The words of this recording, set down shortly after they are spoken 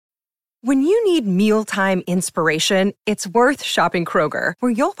When you need mealtime inspiration, it's worth shopping Kroger,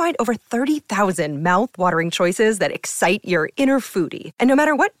 where you'll find over 30,000 mouth-watering choices that excite your inner foodie. And no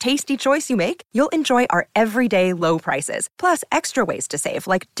matter what tasty choice you make, you'll enjoy our everyday low prices, plus extra ways to save,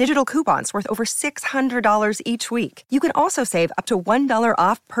 like digital coupons worth over $600 each week. You can also save up to $1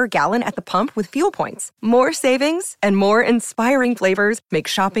 off per gallon at the pump with fuel points. More savings and more inspiring flavors make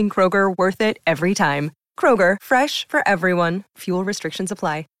shopping Kroger worth it every time. Kroger, fresh for everyone. Fuel restrictions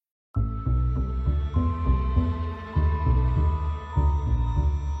apply.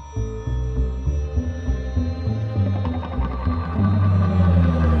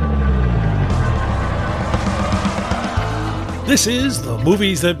 This is The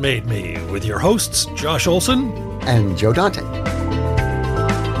Movies That Made Me, with your hosts, Josh Olson and Joe Dante.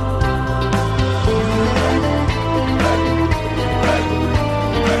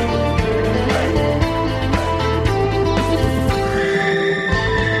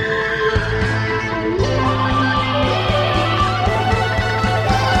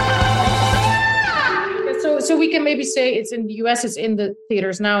 So we can maybe say it's in the US, it's in the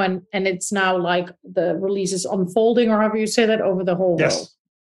theaters now, and it's now like the release is unfolding, or however you say that, over the whole world.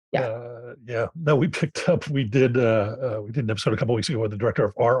 Yeah. No, we picked up. We did an episode a couple weeks ago with the director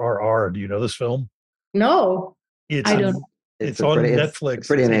of RRR. Do you know this film? No, I don't. It's on Netflix. It's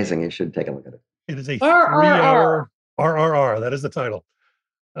pretty amazing. You should take a look at it. It is a 3-hour RRR. That is the title.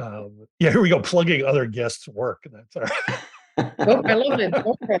 Here we go, plugging other guests' work. That's all right. Oh, I love it.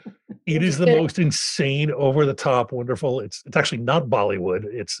 Okay. It is the most insane, over the top, wonderful. It's actually not Bollywood.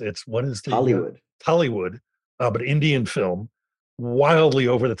 It's what is the Tollywood, but Indian film, wildly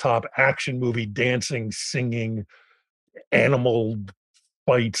over the top action movie, dancing, singing, animal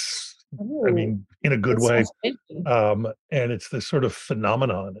fights. Ooh, I mean, in a good way. And it's this sort of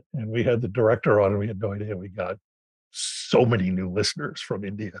phenomenon. And we had the director on, and we had no idea we got so many new listeners from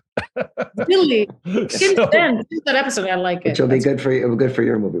India. Really? Since that episode, I like it. Which will be good for you. Good for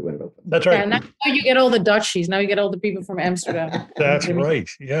your movie when it opens. That's right. Yeah, now you get all the Dutchies. Now you get all the people from Amsterdam. That's right.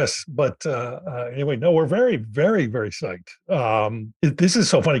 Yes. But anyway, no, we're very, very, very psyched. This is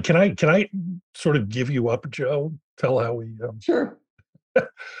so funny. Can I sort of give you up, Joe? Tell how we Sure.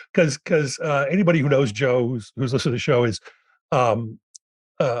 Because anybody who knows Joe, who's listened to the show, is a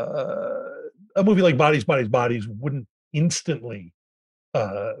movie like Bodies, Bodies, Bodies wouldn't instantly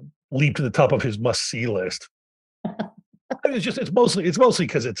leap to the top of his must-see list. It's mostly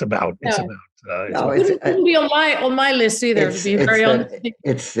because it wouldn't be on my list either. To be very honest,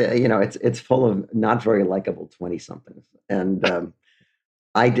 it's full of not very likable 20-somethings, and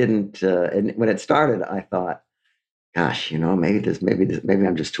I didn't. And when it started, I thought, gosh, maybe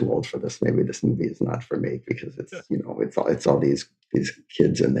I'm just too old for this. Maybe this movie is not for me, because it's all these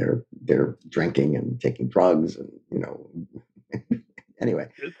kids, and they're drinking and taking drugs, and anyway,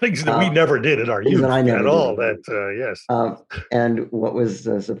 things that we never did in our youth at all. Yes. And what was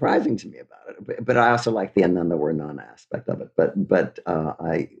surprising to me about it, but I also like the "and then there were none" aspect of it. But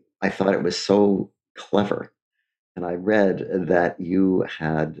I thought it was so clever, and I read that you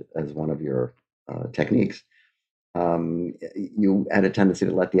had, as one of your techniques, you had a tendency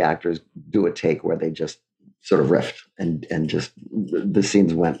to let the actors do a take where they just sort of riffed and just the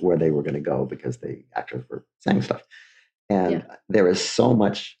scenes went where they were going to go, because the actors were saying stuff. And there is so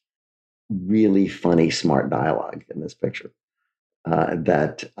much really funny, smart dialogue in this picture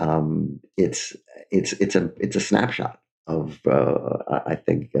that it's a snapshot of I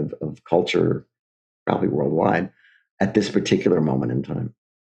think of culture, probably worldwide, at this particular moment in time.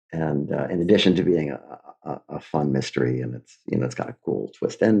 And in addition to being a fun mystery, and it's got a cool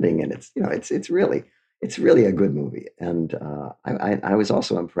twist ending, and it's really a good movie. And I was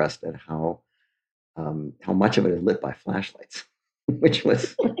also impressed at how much of it is lit by flashlights, which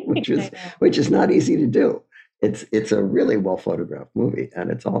is not easy to do. It's a really well photographed movie, and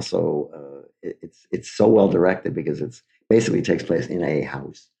it's also it's so well directed, because it's basically takes place in a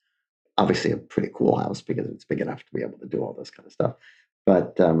house, obviously a pretty cool house, because it's big enough to be able to do all this kind of stuff.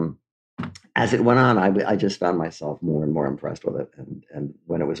 But as it went on, I just found myself more and more impressed with it. And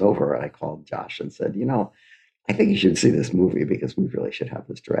when it was over, I called Josh and said, I think you should see this movie, because we really should have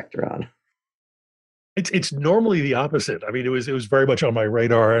this director on. It's normally the opposite. I mean, it was very much on my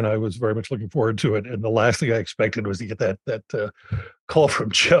radar, and I was very much looking forward to it. And the last thing I expected was to get that call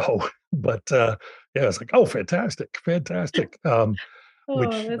from Joe. But it's like, oh, fantastic. Which that's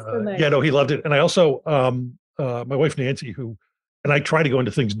so nice. He loved it. And I also my wife Nancy, and I try to go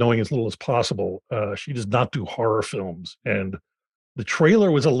into things knowing as little as possible. She does not do horror films, and the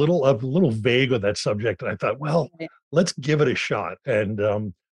trailer was a little vague on that subject. And I thought, well, let's give it a shot. And I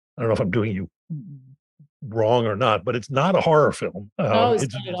don't know if I'm doing you wrong or not, but it's not a horror film. No,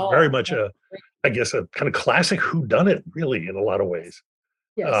 It's very much I guess, a kind of classic whodunit, really, in a lot of ways.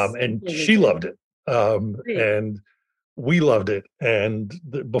 Yes, And she loved it. And we loved it. And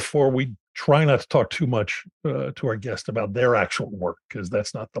before we try not to talk too much to our guest about their actual work, because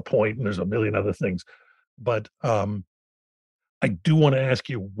that's not the point, and there's a million other things. But I do want to ask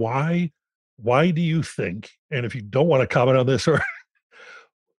you, why do you think, and if you don't want to comment on this, or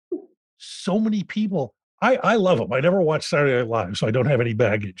so many people, I love them. I never watched Saturday Night Live, so I don't have any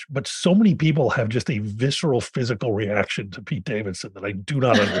baggage. But so many people have just a visceral, physical reaction to Pete Davidson that I do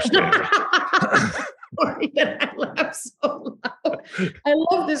not understand. Sorry that I laugh so loud. I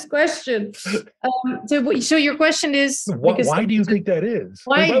love this question. So your question is, why do you think that is?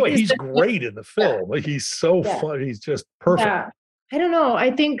 By the way, he's great in the film. He's so fun. He's just perfect. Yeah. I don't know.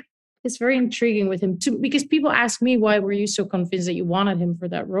 I think it's very intriguing with him too, because people ask me, why were you so convinced that you wanted him for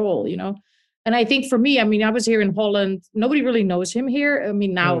that role? And I think for me, I mean, I was here in Holland. Nobody really knows him here. I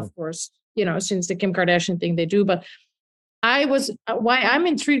mean, now, of course, since the Kim Kardashian thing they do. But why I'm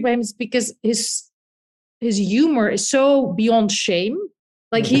intrigued by him is because his humor is so beyond shame.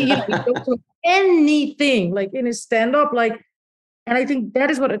 Like he goes to anything, like in his stand-up, and I think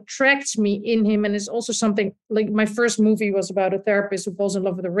that is what attracts me in him. And it's also something like my first movie was about a therapist who falls in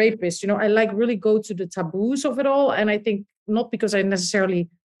love with a rapist. I really go to the taboos of it all. And I think not because I necessarily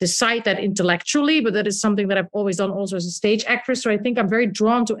decide that intellectually, but that is something that I've always done also as a stage actress. So I think I'm very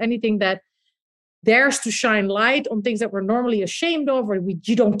drawn to anything that dares to shine light on things that we're normally ashamed of, or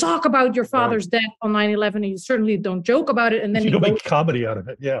you don't talk about your father's death on 9/11, and you certainly don't joke about it. And then you don't make comedy out of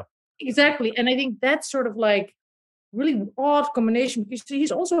it. Yeah, exactly. And I think that's sort of like really odd combination, because he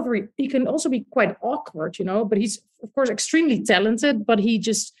can also be quite awkward, but he's of course extremely talented, but he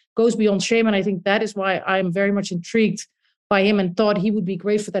just goes beyond shame. And I think that is why I'm very much intrigued by him and thought he would be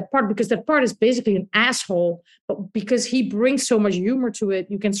great for that part, because that part is basically an asshole, but because he brings so much humor to it,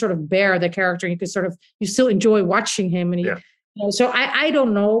 you can sort of bear the character. You can you still enjoy watching him. And so I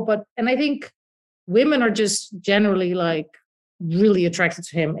don't know, and I think women are just generally like really attracted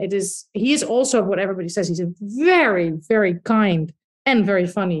to him. He is also what everybody says. He's a very, very kind and very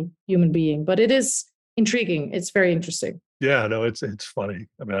funny human being, but it is intriguing. It's very interesting. Yeah, no, it's funny.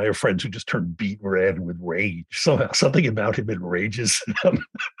 I mean, I have friends who just turn beet red with rage. Somehow, something about him enrages them.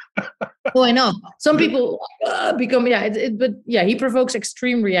 Oh, I know. Some people become, but he provokes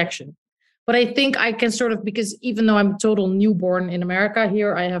extreme reaction. But I think I can sort of, because even though I'm a total newborn in America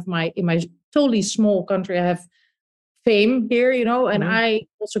here, I have in my totally small country, I have fame here, and I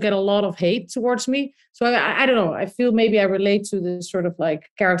also get a lot of hate towards me. So I don't know. I feel maybe I relate to this sort of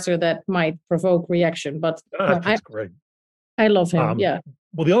like character that might provoke reaction. But that's great. I love him.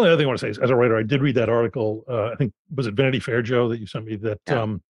 Well, the only other thing I want to say is, as a writer, I did read that article. I think, was it Vanity Fair, Joe, that you sent me,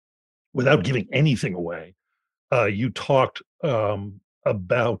 that without giving anything away, you talked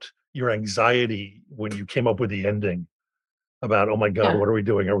about your anxiety when you came up with the ending, about, oh my God, what are we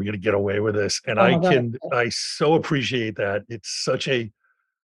doing? Are we going to get away with this? And I so appreciate that. It's such in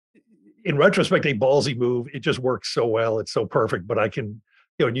retrospect, a ballsy move. It just works so well. It's so perfect. But I can,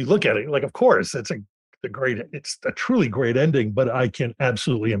 when you look at it, like, of course, it's a truly great ending, but I can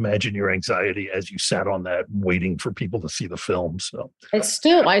absolutely imagine your anxiety as you sat on that waiting for people to see the film. So I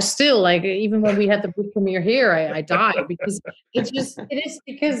still like, even when we had the book premiere here, I died, because it is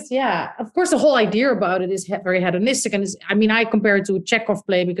because, of course, the whole idea about it is very hedonistic. And I compare it to a Chekhov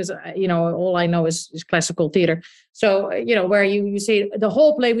play, because, all I know is classical theater. So, where you say the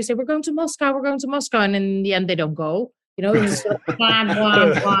whole play, we say, we're going to Moscow. And in the end, they don't go. It's sort of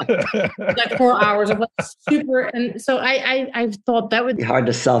like 4 hours of like super. And so I thought that would be hard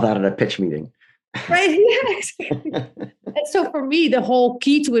to sell that at a pitch meeting. Right. Yeah, exactly. And so for me, the whole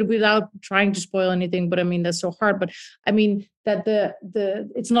key to it, without trying to spoil anything, but that's so hard. But that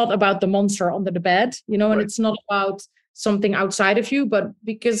it's not about the monster under the bed, and it's not about something outside of you, but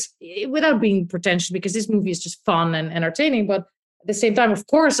because, without being pretentious, because this movie is just fun and entertaining. But at the same time, of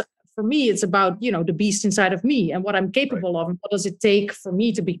course, for me, it's about, the beast inside of me and what I'm capable of, and what does it take for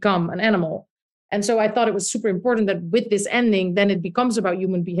me to become an animal. And so I thought it was super important that with this ending, then it becomes about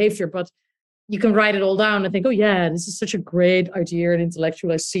human behavior. But you can write it all down and think, oh yeah, this is such a great idea and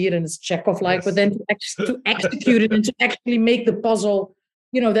intellectual. I see it and it's Chekhov-like, but then to execute it and to actually make the puzzle,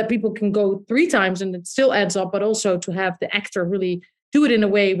 that people can go 3 times and it still adds up, but also to have the actor really do it in a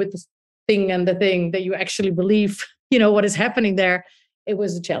way with the thing that you actually believe, what is happening there. It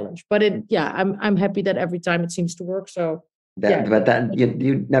was a challenge, but I'm happy that every time it seems to work. So, but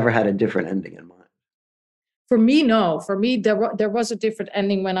you never had a different ending in mind. For me, no. For me, there was a different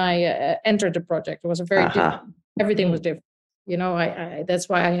ending when I entered the project. It was a very different. Everything was different. I that's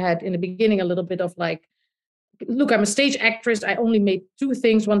why I had in the beginning a little bit of like look, I'm a stage actress. I only made 2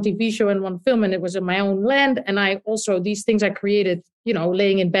 things, 1 TV show and 1 film, and it was in my own land. And I also, these things I created,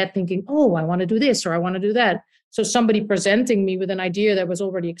 laying in bed thinking, oh, I want to do this or I want to do that. So somebody presenting me with an idea that was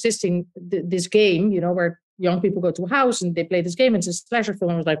already existing, this game, where young people go to a house and they play this game. It's a slasher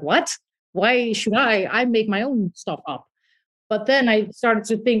film. I was like, what? Why should I make my own stuff up? But then I started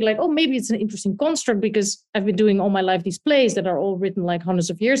to think like, oh, maybe it's an interesting construct because I've been doing all my life these plays that are all written like hundreds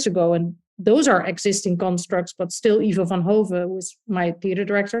of years ago. And those are existing constructs, but still Ivo van Hove, who was my theater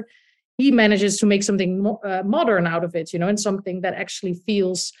director, he manages to make something modern out of it, and something that actually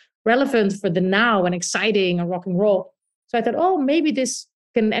feels relevant for the now and exciting and rock and roll. So I thought, oh, maybe this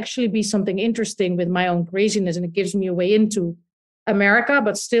can actually be something interesting with my own craziness, and it gives me a way into America,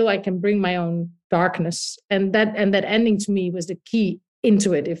 but still I can bring my own darkness. And that ending to me was the key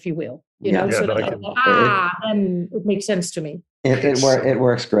into it, if you will. And it makes sense to me. It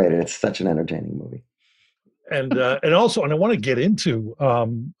works great. It's such an entertaining movie. And also, I want to get into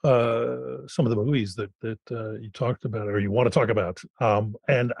some of the movies that you talked about or you want to talk about.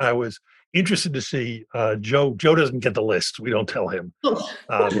 And I was interested to see Joe. Joe doesn't get the list. We don't tell him.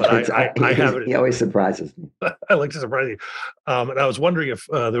 But I have it. He always surprises me. I like to surprise you. And I was wondering if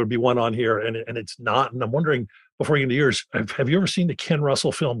there would be one on here, and it's not. And I'm wondering, before you get into yours, have you ever seen the Ken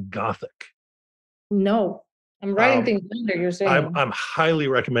Russell film Gothic? No. I'm writing things under. You're saying I'm highly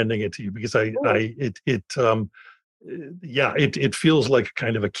recommending it to you because it feels like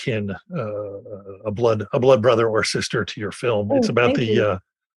kind of akin, a blood brother or sister to your film. It's about the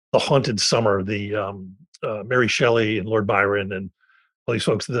haunted summer, the Mary Shelley and Lord Byron and all these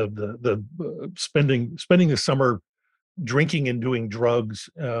folks, the spending the summer drinking and doing drugs,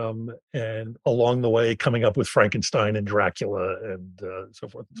 and along the way coming up with Frankenstein and Dracula and so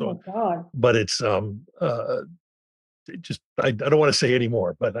forth and so on. God. But it's just I don't want to say any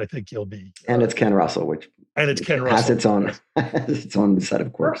more, but I think you'll be. And it's Ken Russell, has its own set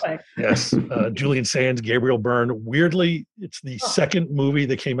of quirks. Perfect. Yes, Julian Sands, Gabriel Byrne. Weirdly, it's the second movie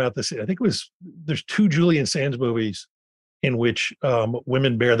that came out this year. I think there's 2 Julian Sands movies in which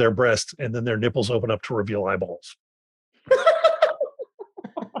women bare their breasts and then their nipples open up to reveal eyeballs.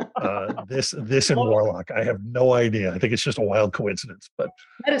 This and Warlock. I have no idea. I think it's just a wild coincidence, but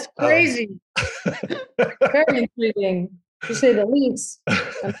that is crazy. Very intriguing, to say the least. This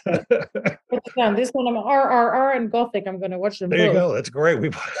one, I'm RRR and Gothic. I'm going to watch them. There you go. That's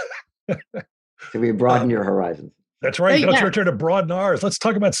great. We broaden your horizons. That's right. Now it's your turn to broaden ours. Let's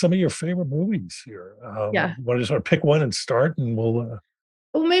talk about some of your favorite movies here. You want to just sort of pick one and start, and we'll.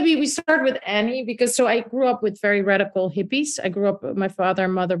 Well, maybe we start with Annie, because I grew up with very radical hippies. I grew up, my father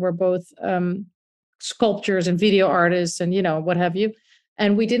and mother were both sculptors and video artists and, what have you.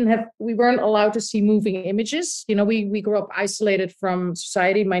 And we weren't allowed to see moving images. We grew up isolated from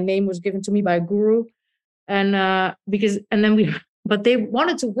society. My name was given to me by a guru. And but they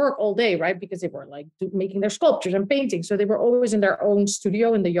wanted to work all day, right? Because they were like making their sculptures and painting. So they were always in their own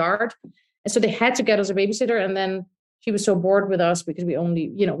studio in the yard. And so they had to get us a babysitter. And then she was so bored with us because we only,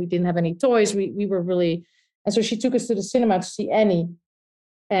 we didn't have any toys. We were really, and so she took us to the cinema to see Annie.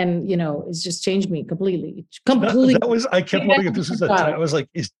 And, it's just changed me completely. I kept wondering if this was I was like,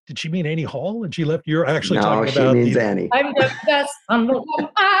 did she mean Annie Hall? And she left, you're actually talking about. No, she means Annie. I'm the best. I'm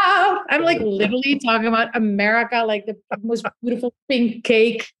like literally talking about America, like the most beautiful pink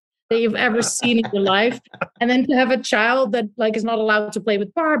cake that you've ever seen in your life. And then to have a child that like is not allowed to play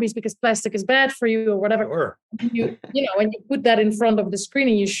with Barbies because plastic is bad for you or whatever. Sure. When you put that in front of the screen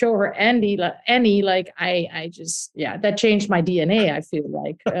and you show her Annie, that changed my DNA, I feel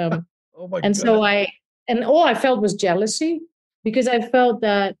like. Oh my and God. So all I felt was jealousy, because I felt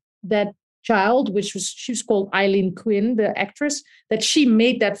that child, she was called Eileen Quinn, the actress, that she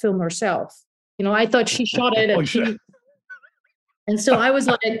made that film herself. I thought she shot it and and so I was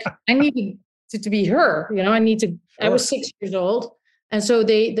like, I need to be her, I need to, I was 6 years old. And so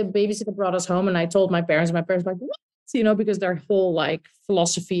the babysitter brought us home, and I told my parents were like, what? Because their whole like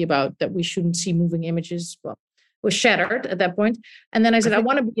philosophy about that we shouldn't see moving images was shattered at that point. And then I said, I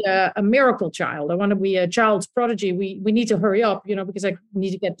want to be a miracle child. I want to be a child's prodigy. We need to hurry up, because I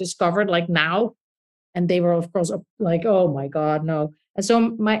need to get discovered like now. And they were, of course, like, oh my God, no. And so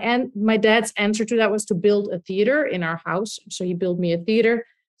my dad's answer to that was to build a theater in our house. So he built me a theater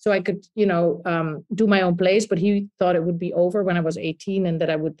so I could, do my own plays. But he thought it would be over when I was 18 and that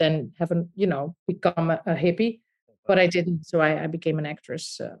I would then have become a hippie. But I didn't. So I became an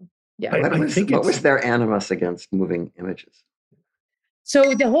actress. What was their animus against moving images?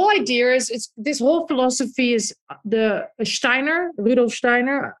 So the whole idea is this whole philosophy is the Rudolf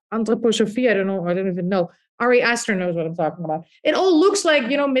Steiner, anthroposophie. I don't even know. Ari Aster knows what I'm talking about. It all looks like,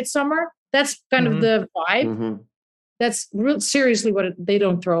 Midsummer, That's kind of the vibe. Mm-hmm. That's real seriously what they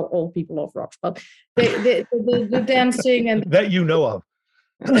don't throw old people off rocks, but the dancing and that you know of.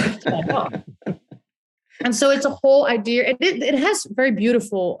 And so it's a whole idea. It has very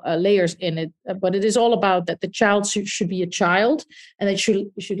beautiful layers in it, but it is all about that the child should be a child, and that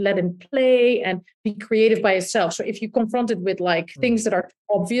you should let him play and be creative by itself. So if you confront it with like things that are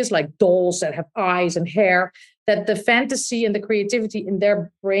obvious, like dolls that have eyes and hair, that the fantasy and the creativity in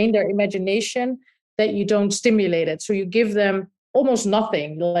their brain, their imagination, that you don't stimulate it. So you give them almost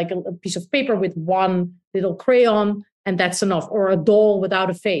nothing, like a piece of paper with one little crayon, and that's enough, or a doll without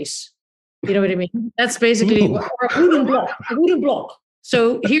a face. You know what I mean? That's basically or a wooden block.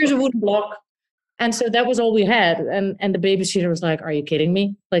 So here's a wooden block. And so that was all we had. And the babysitter was like, are you kidding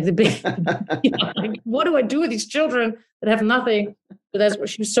me? Like like, what do I do with these children that have nothing? But that's what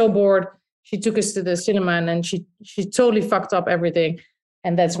she was so bored. She took us to the cinema, and then she totally fucked up everything.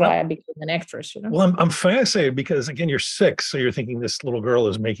 And that's why I became an actress. You know? Well, I'm fascinated because, again, you're 6, so you're thinking this little girl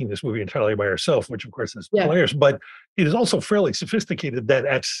is making this movie entirely by herself, which of course is hilarious. But it is also fairly sophisticated that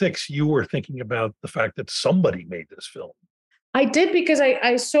at 6 you were thinking about the fact that somebody made this film. I did, because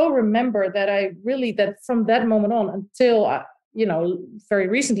I so remember that that from that moment on until very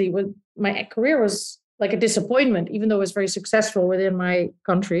recently, my career was like a disappointment, even though it was very successful within my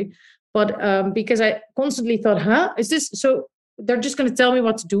country. But because I constantly thought, is this so? They're just going to tell me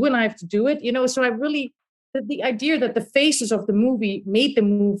what to do and I have to do it, So I really, the idea that the faces of the movie made the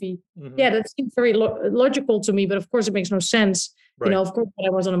movie, that seemed very logical to me. But of course, it makes no sense. Right. Of course, when I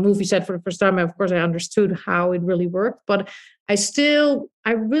was on a movie set for the first time, of course, I understood how it really worked. But I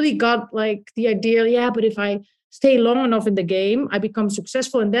really got like the idea, but if I stay long enough in the game, I become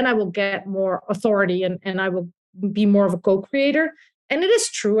successful, and then I will get more authority and I will be more of a co-creator. And it is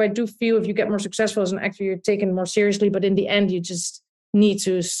true. I do feel if you get more successful as an actor, you're taken more seriously. But in the end, you just need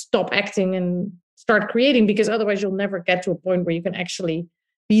to stop acting and start creating, because otherwise you'll never get to a point where you can actually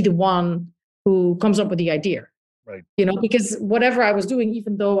be the one who comes up with the idea. Right. Because whatever I was doing,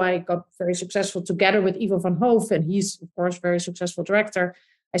 even though I got very successful together with Ivo van Hoof, and he's, of course, a very successful director,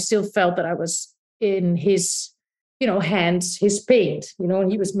 I still felt that I was in his, hands, his paint, and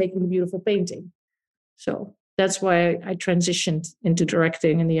he was making the beautiful painting. So that's why I transitioned into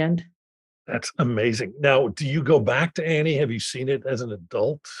directing in the end. That's amazing. Now, do you go back to Annie? Have you seen it as an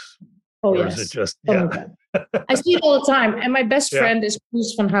adult? Oh, or yes. Is it just, I see it all the time. And my best friend is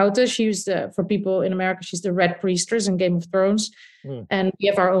Koos van Houten. She's for people in America, she's the Red Priestess in Game of Thrones. And we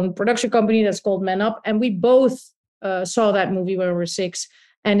have our own production company that's called Man Up. And we both saw that movie when we were 6,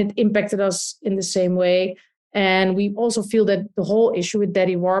 and it impacted us in the same way. And we also feel that the whole issue with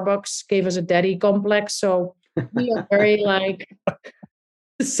Daddy Warbucks gave us a daddy complex. So we are very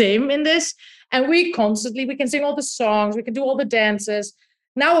the same in this. And we can sing all the songs, we can do all the dances.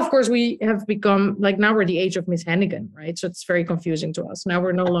 Now, of course, we have become now we're the age of Miss Hannigan, right? So it's very confusing to us. Now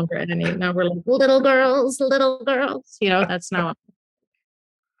we're no longer Annie. Now we're like little girls. That's now.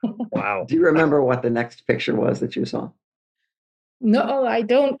 Wow. Do you remember what the next picture was that you saw? No, I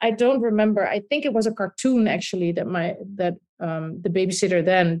don't remember. I think it was a cartoon actually that the babysitter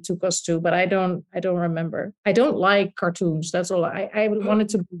then took us to, but I don't remember. I don't like cartoons. That's all. I want it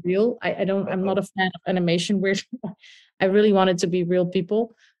to be real. I'm not a fan of animation where I really want it to be real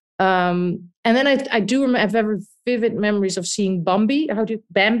people. And then I do remember, I have very vivid memories of seeing Bambi.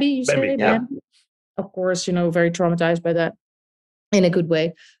 Bambi, you say? Yeah. Bambi? Of course, very traumatized by that in a good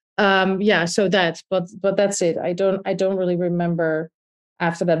way. So but that's it. I don't really remember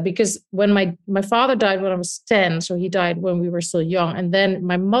after that, because when my father died when I was 10, so he died when we were still young, and then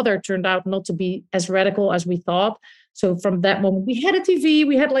my mother turned out not to be as radical as we thought. So from that moment, we had a TV,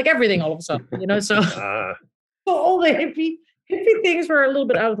 we had everything all of a sudden, so all the hippie things were a little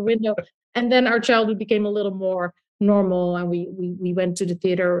bit out of the window, and then our childhood became a little more normal, and we went to the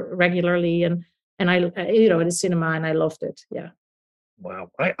theater regularly, and I the cinema, and I loved it. Yeah.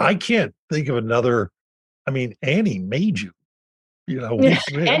 Wow. I can't think of another. I mean, Annie made you.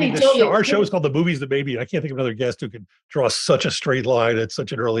 Our show is called The Movies That Made Me. I can't think of another guest who could draw such a straight line at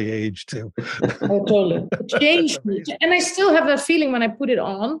such an early age, too. Oh, totally. It changed me. And I still have that feeling when I put it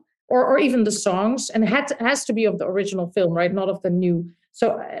on, or even the songs, and it has to be of the original film, right? Not of the new.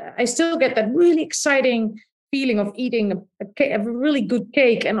 So I still get that really exciting feeling of eating a really good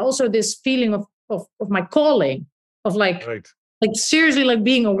cake, and also this feeling of my calling, of seriously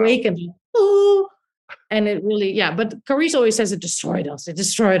being awakened. Wow. And it really, but Carice always says it destroyed us,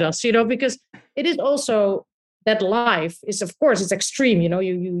 because it is also that life is, of course, it's extreme,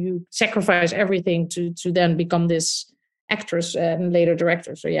 you sacrifice everything to then become this actress and later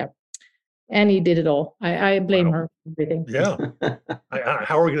director. So Annie did it all. I blame her for everything. Yeah.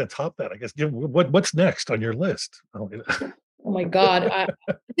 How are we going to top that? I guess. What's next on your list? Oh my God.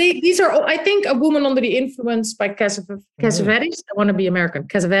 These are, I think, A Woman Under the Influence by Cassavetes. I want to be American.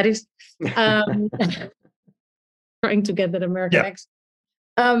 Cassavetes. Trying to get that American accent.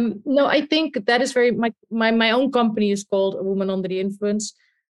 No, I think that is very, my own company is called A Woman Under the Influence.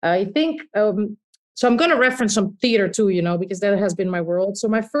 I think, so I'm going to reference some theater too, because that has been my world. So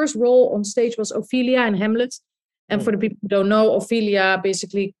my first role on stage was Ophelia in Hamlet. And for the people who don't know, Ophelia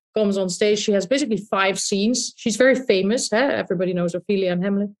basically comes on stage. She has basically 5 scenes. She's very famous. Everybody knows Ophelia in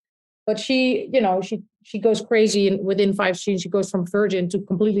Hamlet. But she goes crazy, and within 5 scenes, she goes from virgin to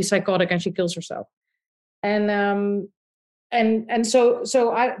completely psychotic, and she kills herself. And so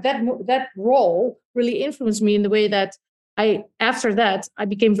that role really influenced me in the way that after that I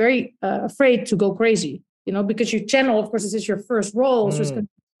became very afraid to go crazy, because you channel, of course, this is your first role, so it's going to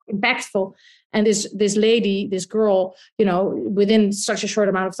be impactful. And this lady, this girl, within such a short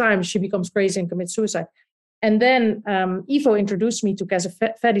amount of time, she becomes crazy and commits suicide. And then Ivo introduced me to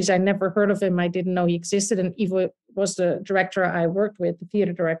Cassavetes. I never heard of him. I didn't know he existed. And Ivo was the director I worked with, the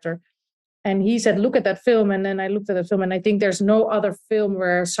theater director. And he said, look at that film. And then I looked at the film, and I think there's no other film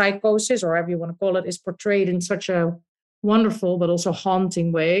where psychosis, or whatever you want to call it, is portrayed in such a wonderful but also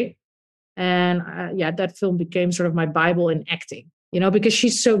haunting way. And that film became sort of my Bible in acting, because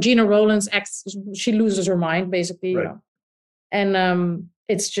she's so, Gina Rowlands acts, she loses her mind basically, right. And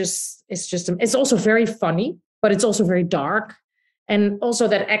it's also very funny, but it's also very dark. And also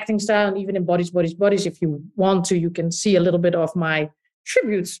that acting style, and even in Bodies, if you want to, you can see a little bit of my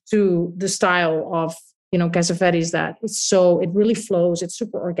tributes to the style of, Cassavetes, that it really flows. It's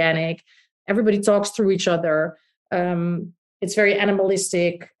super organic. Everybody talks through each other. It's very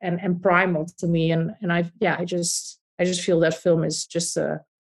animalistic and primal to me. And I just feel that film is just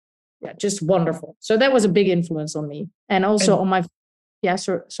wonderful. So that was a big influence on me. And also on my,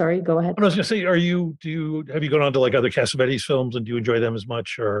 sorry, go ahead. I was going to say, have you gone on to like other Cassavetes films, and do you enjoy them as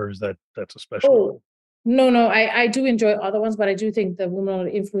much, or is that's a special? No, I do enjoy other ones, but I do think The Woman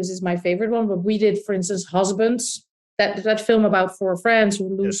Under the Influence is my favorite one. But we did, for instance, Husbands, that film about 4 friends who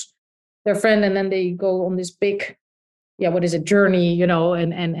lose their friend, and then they go on this big, journey,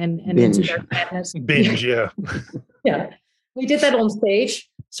 and into their madness. Binge, yeah. Yeah, we did that on stage,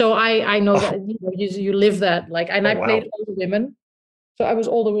 so I know that you live that, and I played all the women, so I was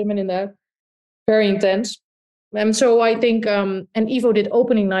all the women in that, very intense. And so I think, and Ivo did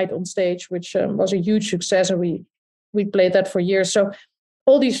opening night on stage, which was a huge success, and we played that for years. So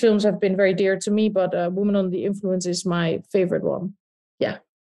all these films have been very dear to me, but Woman Under the Influence is my favorite one. Yeah.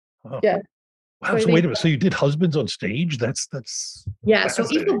 Oh. Yeah. Wow. So wait a minute. So you did Husbands on stage? That's yeah. So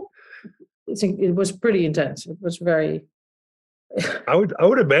it was pretty intense. It was very. I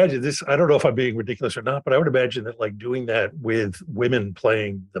would imagine this. I don't know if I'm being ridiculous or not, but I would imagine that like doing that with women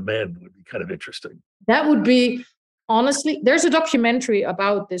playing the men would be kind of interesting. That would be, honestly, there's a documentary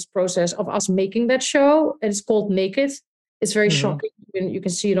about this process of us making that show. It's called Naked. It's very shocking. You can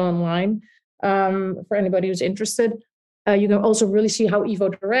see it online for anybody who's interested. You can also really see how Ivo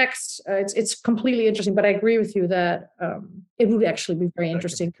directs. It's completely interesting, but I agree with you that it would actually be very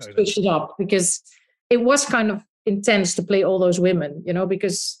interesting to switch it up, because it was kind of intense to play all those women,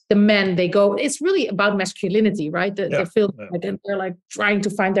 because the men, it's really about masculinity, right? The film, and they're like trying to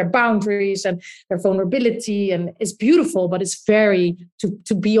find their boundaries and their vulnerability, and it's beautiful, but it's very,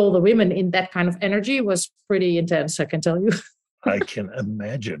 to be all the women in that kind of energy was pretty intense, I can tell you. I can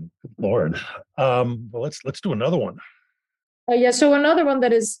imagine, Lord. Well, let's do another one. So another one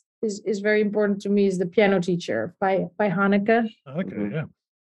that is very important to me is The Piano Teacher by Haneke. Okay, yeah.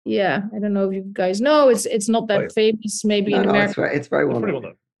 Yeah, I don't know if you guys know. It's not that famous, maybe in America. It's very well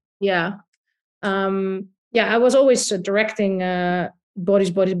known. Yeah. I was always directing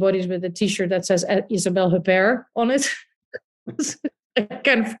Bodies with a T-shirt that says Isabelle Huppert on it.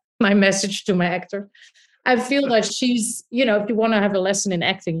 Kind of my message to my actor. I feel that she's, if you want to have a lesson in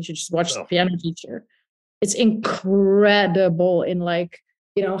acting, you should just watch The Piano Teacher. It's incredible in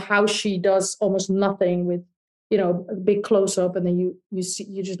how she does almost nothing with, a big close up, and then you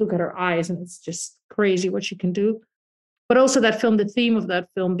just look at her eyes, and it's just crazy what she can do. But also that film, the theme of that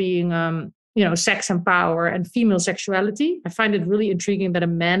film being, sex and power and female sexuality. I find it really intriguing that a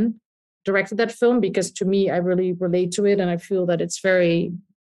man directed that film, because to me, I really relate to it, and I feel that it's very,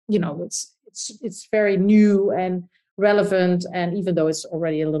 it's very new and relevant. And even though it's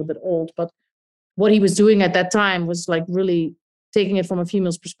already a little bit old, but what he was doing at that time was really taking it from a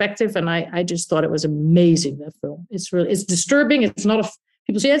female's perspective. And I just thought it was amazing, that film. It's disturbing. It's not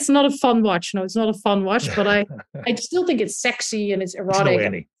people say it's not a fun watch. No, it's not a fun watch, but I still think it's sexy and it's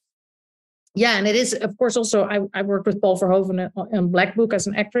erotic. Yeah, and it is, of course, also I worked with Paul Verhoeven on Black Book as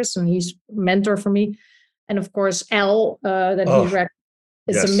an actress, and he's a mentor for me. And of course, Elle, that he read,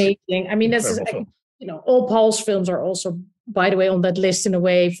 is amazing. I mean, this is, all Paul's films are also, by the way, on that list in a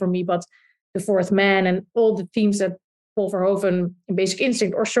way for me. But The Fourth Man and all the themes that Paul Verhoeven in Basic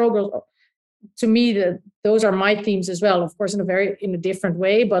Instinct or Showgirls, to me, those are my themes as well. Of course, in a different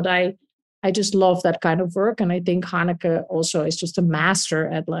way, but I just love that kind of work. And I think Haneke also is just a master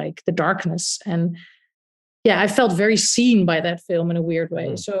at like the darkness. And yeah, I felt very seen by that film in a weird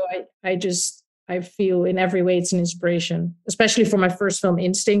way. So I feel in every way it's an inspiration, especially for my first film,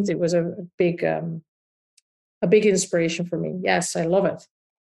 Instinct. It was a big inspiration for me. Yes, I love it.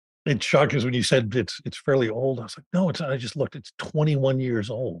 It shocked us when you said it's fairly old. I was like, no, I just looked, it's 21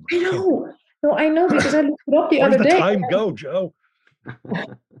 years old. I know. No, I know, because I looked it up the other day. Where's the time go, Joe?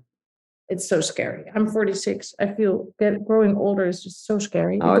 It's so scary. I'm 46. I feel growing older is just so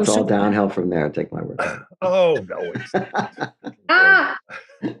scary. Oh, it's all downhill from there. Take my word. Oh, no.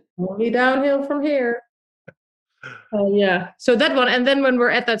 Only downhill from here. Yeah. So that one. And then when we're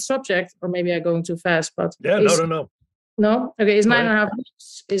at that subject, or maybe I'm going too fast, but. Yeah, no. No? Okay. Is 9.5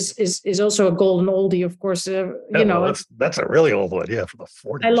 Weeks is also a golden oldie, of course. That's a really old one. Yeah, from the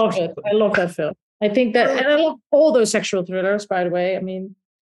 40s. I love it. I love that film. I think that, and I love all those sexual thrillers, by the way. I mean,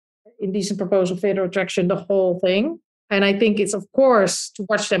 Indecent Proposal, Fatal Attraction, the whole thing. And I think it's, of course, to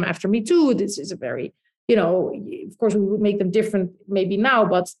watch them after Me Too, this is a very, of course, we would make them different maybe now,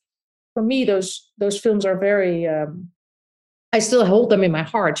 but for me, those films are very, I still hold them in my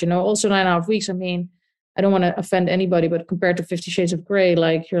heart, Also 9.5 Weeks, I mean, I don't want to offend anybody, but compared to 50 Shades of Grey,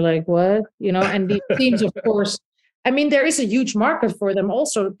 like, you're like, what? And these themes, of course, I mean, there is a huge market for them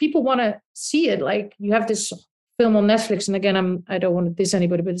also. People want to see it. Like, you have this film on Netflix, and again, I don't want to diss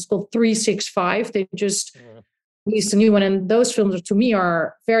anybody, but it's called 365. They just released a new one, and those films to me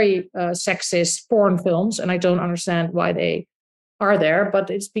are very sexist porn films, and I don't understand why they are there, but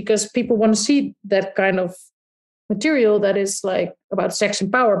it's because people want to see that kind of material that is like about sex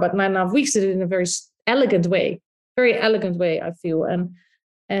and power. But 9.5 Weeks did it in a very elegant way, I feel, I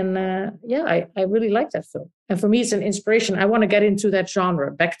really like that film. And for me, it's an inspiration. I want to get into that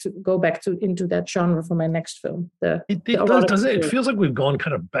genre, into that genre for my next film. It feels like we've gone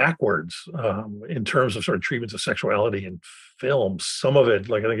kind of backwards in terms of sort of treatments of sexuality in films. Some of it,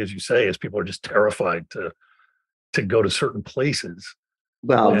 like I think, as you say, is people are just terrified to go to certain places.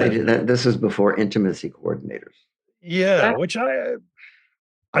 Well, this is before intimacy coordinators. Yeah, which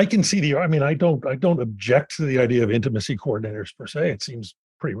I can see I don't object to the idea of intimacy coordinators per se. It seems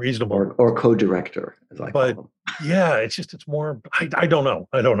pretty reasonable. Or co-director, as I call them. Yeah, it's more. I don't know.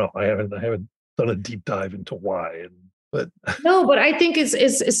 I haven't done a deep dive into why. But I think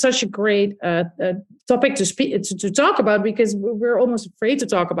it's such a great topic to talk about, because we're almost afraid to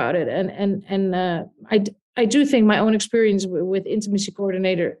talk about it. And I do think my own experience with intimacy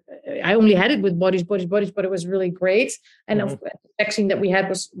coordinator, I only had it with bodies, but it was really great. And the sex scene that we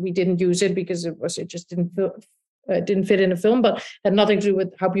had we didn't use it because it just didn't fit in the film, but had nothing to do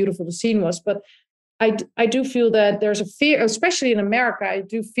with how beautiful the scene was. But I do feel that there's a fear, especially in America. I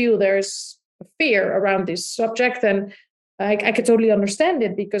do feel there's a fear around this subject, and I could totally understand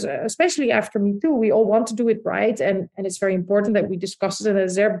it, because especially after Me Too, we all want to do it right, and it's very important that we discuss it and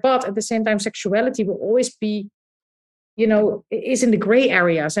it's there. But at the same time, sexuality will always be, is in the gray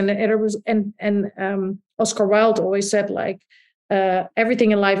areas. And Oscar Wilde always said, like,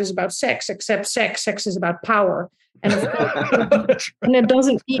 everything in life is about sex except sex. Sex is about power, and and it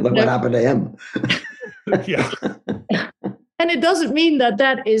doesn't mean what happened to him. Yeah. And it doesn't mean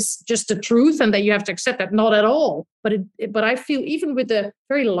that is just the truth and that you have to accept that. Not at all. But I feel even with a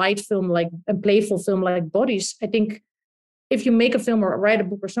very light film, like a playful film like Bodies, I think if you make a film or write a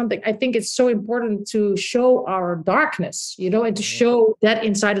book or something, I think it's so important to show our darkness, and to show that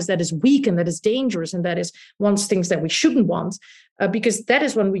inside us that is weak and that is dangerous and that is wants things that we shouldn't want, because that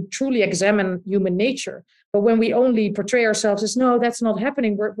is when we truly examine human nature. But when we only portray ourselves as, no, that's not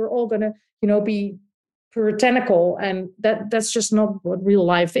happening, we're all going to, be puritanical, and that's just not what real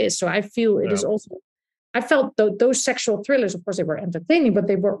life is. So I feel it is also, I felt those sexual thrillers, of course, they were entertaining, but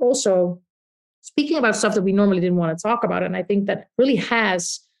they were also speaking about stuff that we normally didn't want to talk about. And I think that really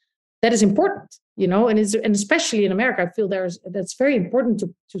that is important, and especially in America, I feel that's very important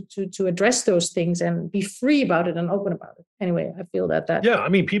to address those things and be free about it and open about it. Anyway, I feel that. Yeah, I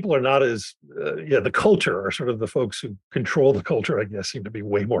mean, people are not as, the culture, or sort of the folks who control the culture, I guess, seem to be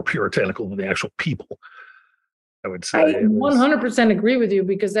way more puritanical than the actual people, I would say. I 100% agree with you,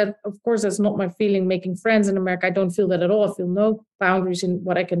 because that, of course, that's not my feeling making friends in America. I don't feel that at all. I feel no boundaries in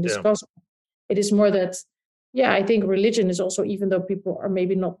what I can discuss. It is more that, I think religion is also, even though people are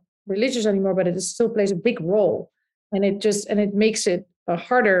maybe not religious anymore, but it still plays a big role. And it makes it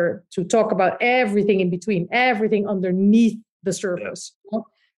harder to talk about everything in between, everything underneath the surface. You know?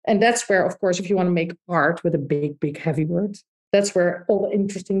 And that's where, of course, if you want to make art with a big, big, heavy word, that's where all the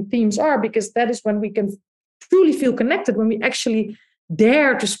interesting themes are, because that is when we can truly feel connected, when we actually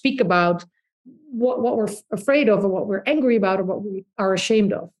dare to speak about what we're afraid of, or what we're angry about, or what we are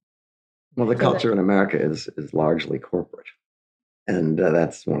ashamed of. Well, the culture in America is largely corporate. And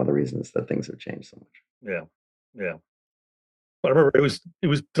that's one of the reasons that things have changed so much. Yeah. But I remember it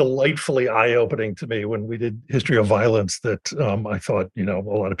was delightfully eye-opening to me when we did History of Violence that I thought, a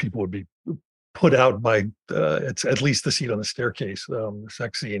lot of people would be put out by it's at least the scene on the staircase, the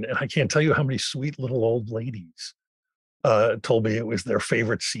sex scene. And I can't tell you how many sweet little old ladies told me it was their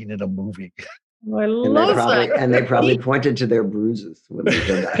favorite scene in a movie. Oh, I love that. And they probably pointed to their bruises when they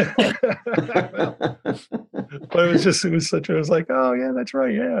did that. But it was like, oh yeah, that's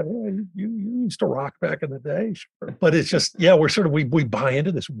right. Yeah. You used to rock back in the day. Sure. But it's just, we buy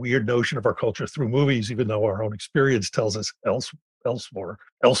into this weird notion of our culture through movies, even though our own experience tells us elsewise.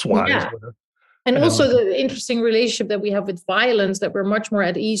 Yeah. And also the interesting relationship that we have with violence, that we're much more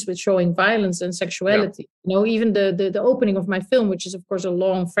at ease with showing violence and sexuality. Yeah. Even the opening of my film, which is, of course, a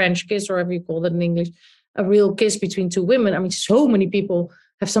long French kiss, or whatever you call that in English, a real kiss between two women. I mean, so many people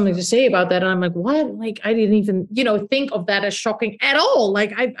have something to say about that. And I'm like, what? Like, I didn't even, think of that as shocking at all.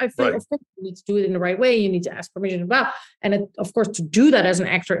 Like, I feel, of course, you need to do it in the right way. You need to ask permission about. And of course, to do that as an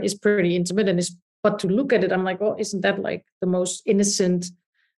actor is pretty intimate. But to look at it, I'm like, well, isn't that like the most innocent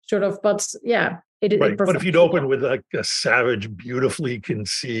sort of, but yeah. But if you'd open with like a savage, beautifully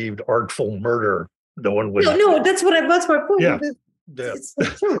conceived, artful murder, no one would. No, that's my point. Yeah. It's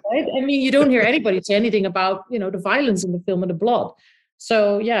true, right? I mean, you don't hear anybody say anything about, the violence in the film and the blood.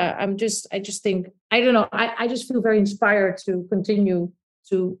 So yeah, I just think, I don't know. I just feel very inspired to continue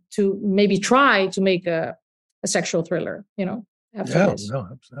to maybe try to make a sexual thriller, after this. No,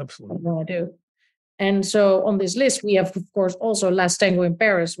 absolutely. I do. And so on this list, we have, of course, also Last Tango in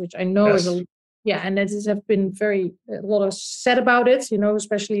Paris, which I know is and it has been a lot of said about it,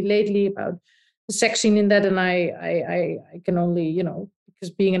 especially lately about the sex scene in that. And I can only,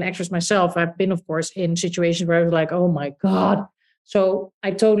 because being an actress myself, I've been, of course, in situations where I was like, oh my God. So I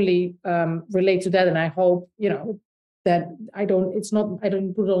totally relate to that. And I hope, that I don't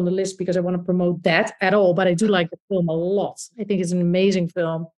put it on the list because I want to promote that at all. But I do like the film a lot. I think it's an amazing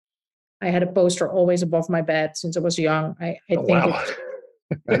film. I had a poster always above my bed since I was young. I think wow.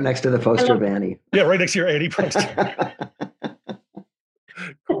 Right next to the poster of Annie. Yeah, right next to your Annie poster.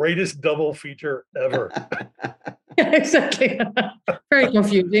 Greatest double feature ever. Yeah, exactly. Very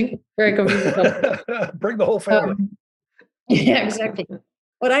confusing. Very confusing. Bring the whole family. Yeah, exactly.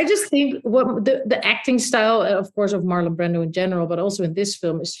 But I just think what the acting style, of course, of Marlon Brando in general, but also in this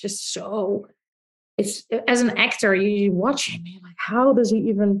film, is just so. It's, as an actor, you watch him, you're like, how does he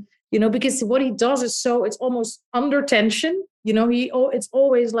even? Because what he does is it's almost under tension. It's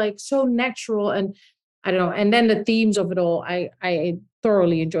always like so natural, and I don't know. And then the themes of it all, I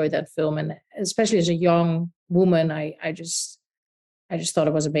thoroughly enjoyed that film, and especially as a young woman, I just thought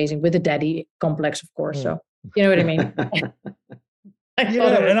it was amazing, with the daddy complex, of course. So you know what I mean.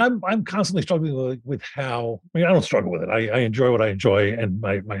 And I'm constantly struggling with how. I mean, I don't struggle with it. I enjoy what I enjoy, and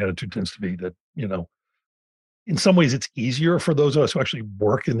my attitude tends to be that in some ways, it's easier for those of us who actually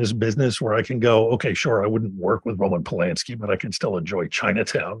work in this business, where I can go, okay, sure, I wouldn't work with Roman Polanski, but I can still enjoy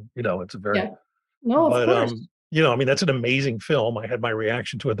Chinatown. It's a very, of course. I mean, that's an amazing film. I had my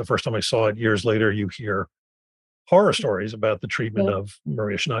reaction to it the first time I saw it. Years later, you hear horror stories about the treatment of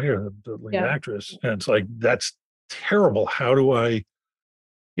Maria Schneider, the lead actress, and it's like, that's terrible. How do I,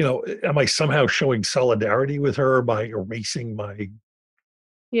 am I somehow showing solidarity with her by erasing my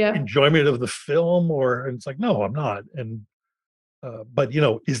enjoyment of the film? And it's like, no, I'm not. And but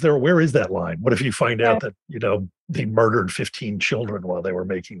where is that line? What if you find out that they murdered 15 children while they were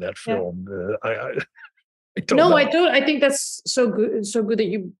making that film? I don't know. I don't. I think that's so good that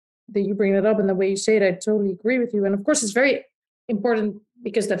you bring that up, and the way you say it, I totally agree with you. And of course, it's very important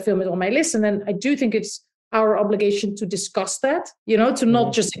because that film is on my list, and then I do think it's our obligation to discuss that, to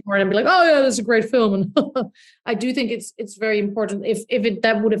not just ignore it and be like, oh yeah, that's a great film. And I do think it's very important. If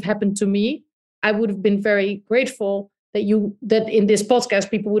that would have happened to me, I would have been very grateful that in this podcast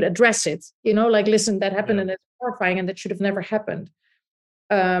people would address it. Like, listen, that happened and it's horrifying, and that should have never happened.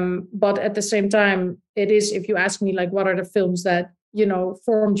 But at the same time, it is, if you ask me, like, what are the films that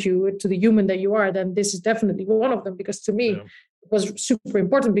formed you to the human that you are, then this is definitely one of them, because to me it was super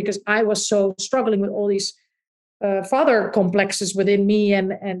important, because I was so struggling with all these father complexes within me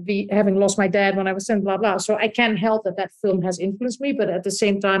and having lost my dad when I was 10, blah, blah. So I can't help that film has influenced me. But at the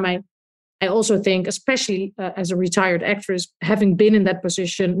same time, I also think, especially as a retired actress, having been in that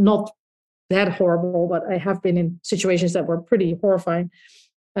position, not that horrible, but I have been in situations that were pretty horrifying.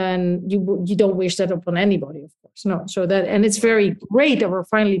 And you don't wish that upon anybody, of course. No. So that, and it's very great that we're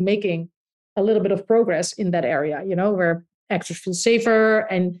finally making a little bit of progress in that area, where actors feel safer,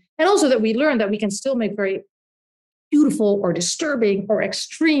 and also that we learn that we can still make very beautiful or disturbing or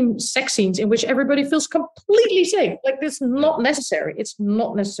extreme sex scenes in which everybody feels completely safe. Like, it's not necessary. It's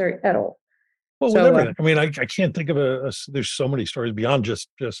not necessary at all. Well, with everything. I mean, I can't think of there's so many stories beyond just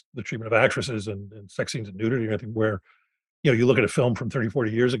the treatment of actresses and sex scenes and nudity or anything where, you look at a film from 30, 40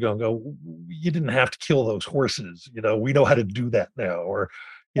 years ago and go, you didn't have to kill those horses. We know how to do that now. Or,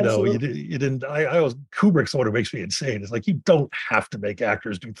 you didn't, I always, Kubrick's the one who makes me insane. It's like, you don't have to make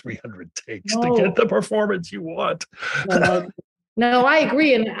actors do 300 takes to get the performance you want. No, I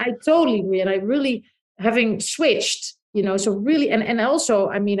agree. And I totally agree. And I really, having switched, so really, and also,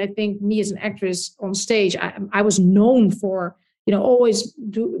 I mean, I think me as an actress on stage, I was known for, always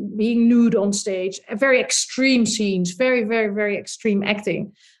being nude on stage, very extreme scenes, very, very, very extreme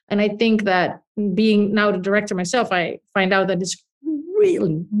acting. And I think that being now the director myself, I find out that it's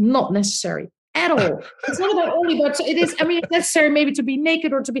really not necessary at all. It's not about only, but it is, I mean, it's necessary maybe to be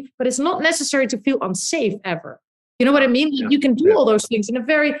naked or but it's not necessary to feel unsafe ever. You know what I mean? Yeah. You can do all those things in a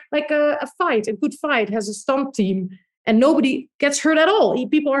very, like a good fight has a stunt team and nobody gets hurt at all.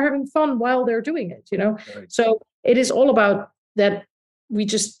 People are having fun while they're doing it, Right. So it is all about that. We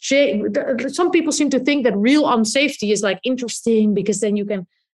just change. Some people seem to think that real unsafety is like interesting because then you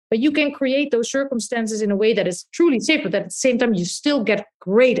can create those circumstances in a way that is truly safe, but at the same time, you still get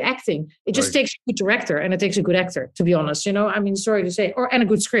great acting. It just takes a good director and it takes a good actor, to be honest. I mean, sorry to say, and a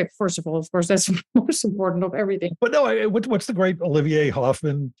good script, first of all, of course, that's most important of everything. But no, what's the great Olivier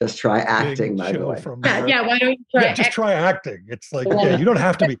Hoffman? Just try acting, my boy. Yeah, why don't you try just try acting. It's like, you don't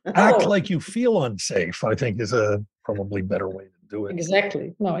have to be, act like you feel unsafe, I think is a probably better way to do it.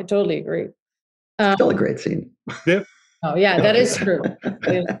 Exactly. No, I totally agree. Still a great scene. Yeah. Oh yeah, that is true.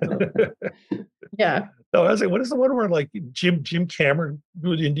 Yeah. No, I was like, what is the one where like Jim Cameron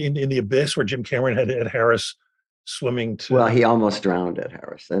in The Abyss, where Jim Cameron had Ed Harris swimming to? Well, he almost drowned Ed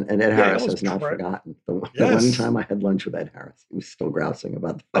Harris, and Ed Harris has not forgotten the one time I had lunch with Ed Harris. He was still grousing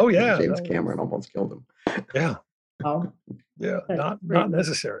about the fact that James Cameron almost killed him. Yeah. Oh. Yeah, not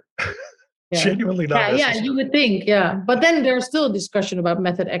necessary. Genuinely not necessary. Yeah, you would think, but then there's still a discussion about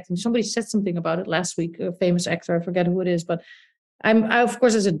method acting. Somebody said something about it last week, a famous actor, I forget who it is, but I of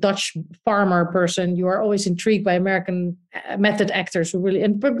course, as a Dutch farmer person, you are always intrigued by American method actors who really,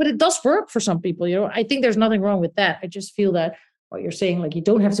 but it does work for some people, I think there's nothing wrong with that. I just feel that what you're saying, like, you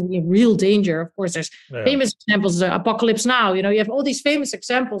don't have to be in real danger. Of course, there's famous examples, Apocalypse Now, you have all these famous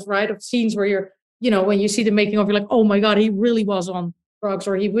examples, right, of scenes where you're, when you see the making of, you're like, oh my God, he really was on drugs,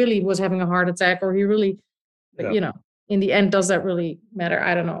 or he really was having a heart attack, or he really, in the end, does that really matter?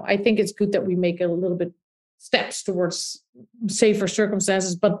 I don't know. I think it's good that we make a little bit steps towards safer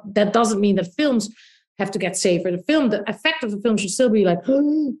circumstances, but that doesn't mean that films have to get safer. The effect of the film should still be like,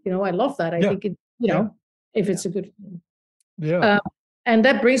 I love that. I think it, if it's a good film. Yeah. And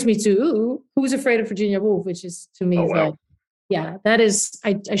that brings me to Who's Afraid of Virginia Woolf, which is to me, like, that is,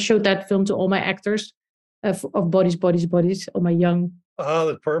 I showed that film to all my actors of Bodies, all my young. Oh,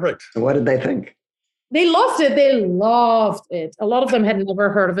 that's perfect. So what did they think? They loved it. A lot of them had never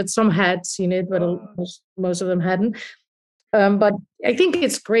heard of it. Some had seen it, but most of them hadn't. But I think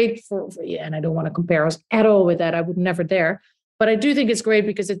it's great and I don't want to compare us at all with that. I would never dare. But I do think it's great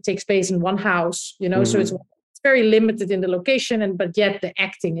because it takes place in one house, so it's very limited in the location, but yet the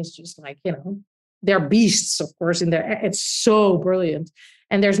acting is just like, they're beasts, of course, in there. It's so brilliant.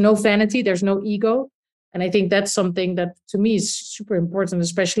 And there's no vanity, there's no ego. And I think that's something that to me is super important,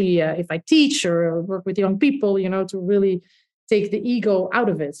 especially if I teach or work with young people, to really take the ego out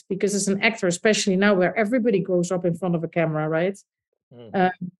of it. Because as an actor, especially now where everybody grows up in front of a camera, right?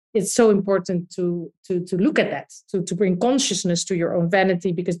 It's so important to look at that, to bring consciousness to your own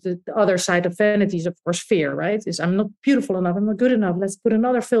vanity, because the other side of vanity is, of course, fear, right? Is I'm not beautiful enough, I'm not good enough, let's put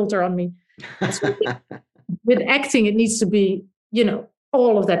another filter on me. So with acting, it needs to be,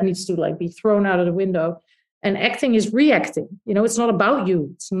 all of that needs to like be thrown out of the window. And acting is reacting. It's not about you.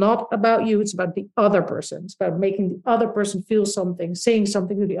 It's not about you. It's about the other person. It's about making the other person feel something, saying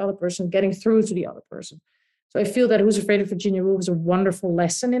something to the other person, getting through to the other person. So I feel that Who's Afraid of Virginia Woolf is a wonderful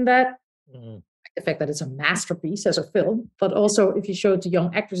lesson in that. The fact that it's a masterpiece as a film, but also if you show it to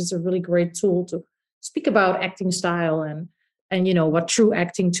young actors, it's a really great tool to speak about acting style and what true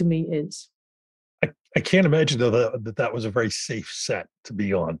acting to me is. I can't imagine though that was a very safe set to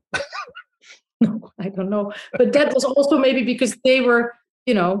be on. No, I don't know. But that was also maybe because they were,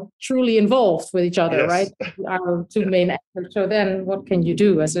 truly involved with each other, right? Our two main actors. So then what can you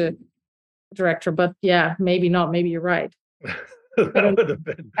do as a director? But yeah, maybe not. Maybe you're right. That would have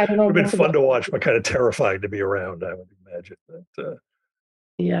been fun to watch, but kind of terrifying to be around, I would imagine.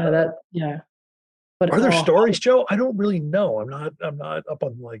 But are there stories, Joe? I don't really know. I'm not up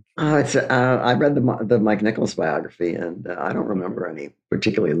on like. I read the Mike Nichols biography, and I don't remember any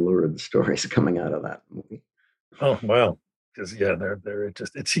particularly lurid stories coming out of that movie. Oh wow! Because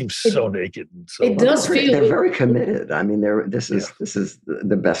it seems so naked and so. It does feel they're very committed. I mean, this is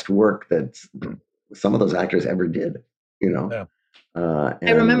the best work that some of those actors ever did. Yeah.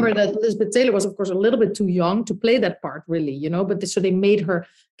 I remember that Elizabeth Taylor was, of course, a little bit too young to play that part, really, but so they made her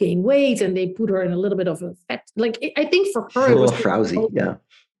gain weight and they put her in a little bit of a fat. Like, I think for her, it was frowsy. Yeah.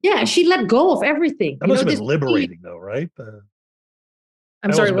 Yeah. She let go of everything. That must have been liberating, though, right?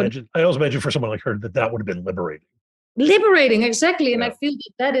 I'm sorry. I always imagine for someone like her that would have been liberating. Liberating, exactly. And I feel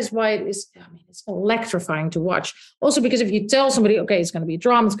that is why it's electrifying to watch. Also, because if you tell somebody, okay, it's going to be a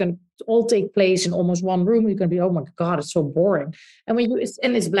drama, it's going to all take place in almost one room, you're going to be, oh my God, it's so boring. And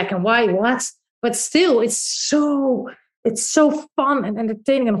it's black and white, but still, it's so fun and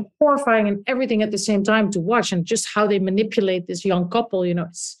entertaining and horrifying and everything at the same time to watch, and just how they manipulate this young couple,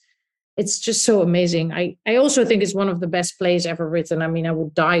 it's just so amazing. I also think it's one of the best plays ever written. I mean, I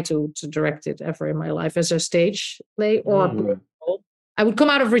would die to direct it ever in my life as a stage play or I would come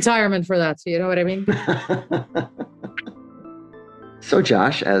out of retirement for that. You know what I mean? So,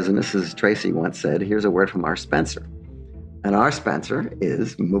 Josh, as Mrs. Tracy once said, here's a word from our Spencer. And our Spencer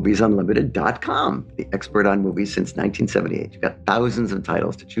is moviesunlimited.com, the expert on movies since 1978. You've got thousands of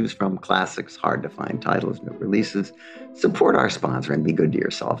titles to choose from, classics, hard-to-find titles, new releases. Support our sponsor and be good to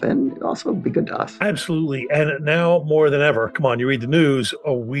yourself, and also be good to us. Absolutely. And now more than ever, come on, you read the news,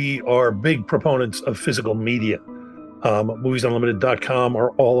 we are big proponents of physical media. Moviesunlimited.com are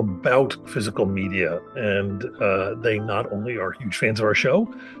all about physical media, and they not only are huge fans of our show,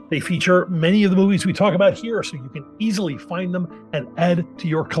 they feature many of the movies we talk about here, so you can easily find them and add to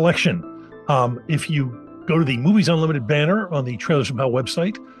your collection. If you go to the Movies Unlimited banner on the Trailers from Hell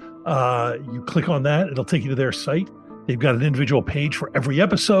website, you click on that, it'll take you to their site. They've got an individual page for every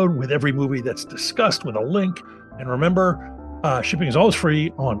episode with every movie that's discussed with a link. And remember, shipping is always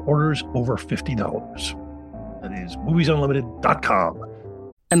free on orders over $50. That is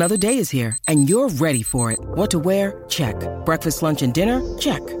moviesunlimited.com. Another day is here, and you're ready for it. What to wear? Check. Breakfast, lunch, and dinner?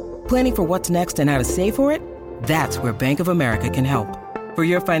 Check. Planning for what's next and how to save for it? That's where Bank of America can help. For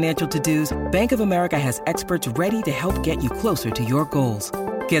your financial to-dos, Bank of America has experts ready to help get you closer to your goals.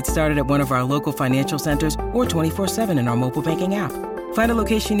 Get started at one of our local financial centers or 24/7 in our mobile banking app. Find a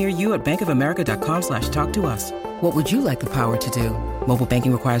location near you at bankofamerica.com/talktous. What would you like the power to do? Mobile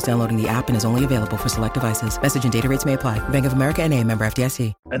banking requires downloading the app and is only available for select devices. Message and data rates may apply. Bank of America N.A., member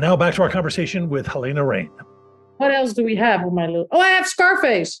FDIC. And now back to our conversation with Halina Reijn. What else do we have on my little? Oh, I have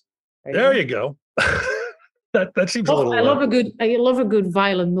Scarface. There you go. that seems a little. I love a good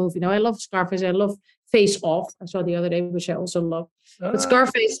violent movie. I love Scarface. I love Face Off. I saw the other day, which I also love. But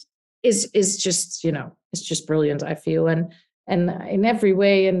Scarface is just it's just brilliant. I feel and in every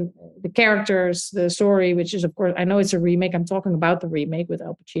way, and the characters, the story, which is, of course, I know it's a remake. I'm talking about the remake with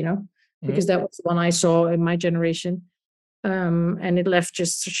Al Pacino, because that was the one I saw in my generation. And it left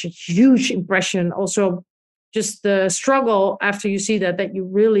just such a huge impression. Also, just the struggle after you see that you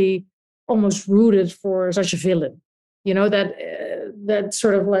really almost rooted for such a villain, that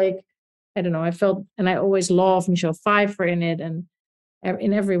sort of like, I don't know, I felt, and I always love Michelle Pfeiffer in it. And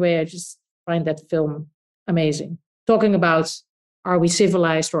in every way, I just find that film amazing. Talking about, are we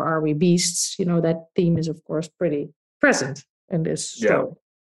civilized or are we beasts? That theme is, of course, pretty present in this story.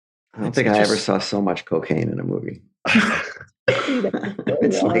 I don't think I ever saw so much cocaine in a movie.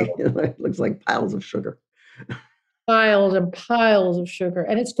 It looks like piles of sugar. Piles and piles of sugar.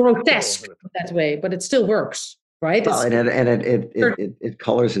 And it's grotesque that way, but it still works, right? Well, it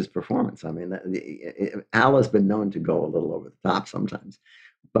colors his performance. I mean, Al has been known to go a little over the top sometimes,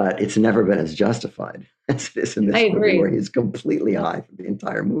 but it's never been as justified as it is in this movie, where he's completely high for the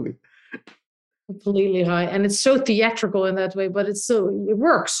entire movie. Completely high. And it's so theatrical in that way, but it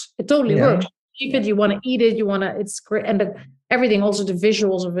works. It totally works. You want to eat it, it's great. And everything, also the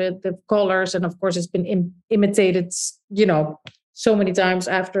visuals of it, the colors, and of course it's been imitated, so many times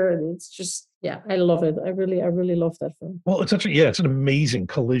after. It's just, I love it. I really love that film. Well, it's it's an amazing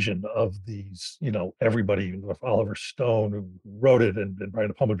collision of these, everybody, Oliver Stone, who wrote it, and Brian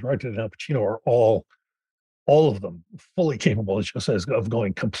De Palma directed it, and Al Pacino are all all of them fully capable, as just says, of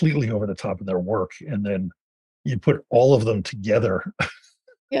going completely over the top in their work, and then you put all of them together.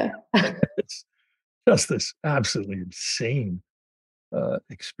 Yeah. It's just this absolutely insane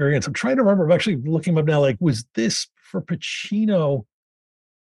experience. I'm trying to remember. I'm actually looking up now. Like, was this for Pacino?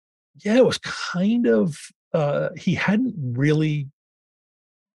 Yeah, it was kind of. He hadn't really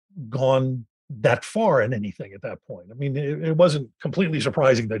gone that far in anything at that point. I mean, it wasn't completely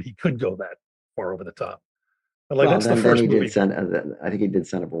surprising that he could go that far over the top. But like, that's the first movie. I think he did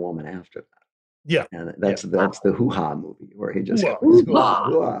Son of a Woman after that. Yeah, and that's the hoo-ha movie where he just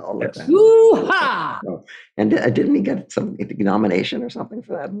hoo-ha all the time. Hoo-ha! And didn't he get some nomination or something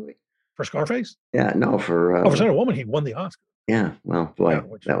for that movie? For Scarface? Yeah, no, for Son of a Woman, he won the Oscar. Yeah, well, boy,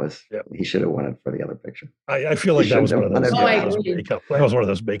 he should have won it for the other picture. I feel like that was one of those. That was one of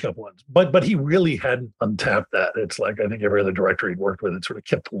those makeup ones. But he really hadn't untapped that. It's like, I think every other director he'd worked with had sort of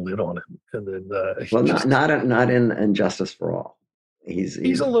kept the lid on him. And then not in Justice for All.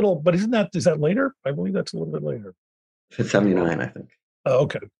 He's a little, but is that later? I believe that's a little bit later. It's 79, I think. Oh,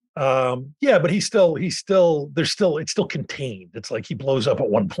 okay. Yeah, but it's still contained. It's like he blows up at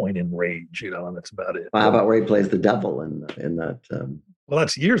one point in Rage, and that's about it. Well, how about where he plays the devil in that? Well,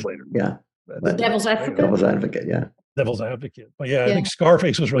 that's years later. Yeah, the Devil's Advocate. Devil's Advocate, yeah. Devil's Advocate. But yeah, I think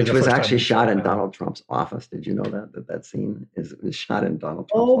Scarface was really which was actually shot in Donald Trump's office. Did you know that scene is shot in Donald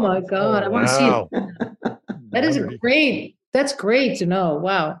Trump's office? Oh my God, I want to see it. That is great. That's great to know.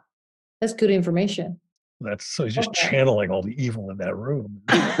 Wow, that's good information. So he's just channeling all the evil in that room.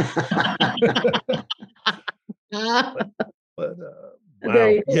 But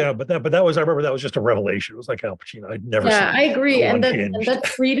wow, yeah, but that was, I remember that was just a revelation. It was like Al Pacino. I'd never seen. Yeah, I agree, and that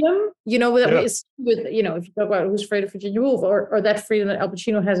freedom, is with if you talk about Who's Afraid of Virginia Woolf, or that freedom that Al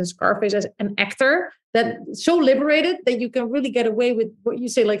Pacino has in Scarface as an actor, that so liberated that you can really get away with what you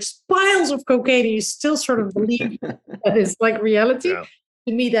say, like piles of cocaine, and you still sort of believe that it's like reality. Yeah.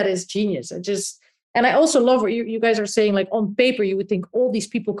 To me, that is genius. And I also love what you guys are saying, like on paper, you would think all these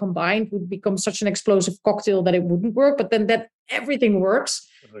people combined would become such an explosive cocktail that it wouldn't work, but then that everything works.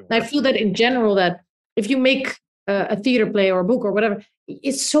 And I feel that in general, that if you make a theater play or a book or whatever,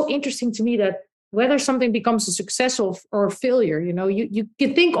 it's so interesting to me that whether something becomes a success or a failure, you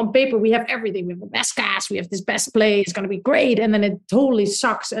can think on paper, we have everything. We have the best cast, we have this best play, it's going to be great. And then it totally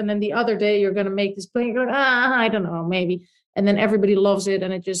sucks. And then the other day you're going to make this play, you're going, I don't know, maybe. And then everybody loves it.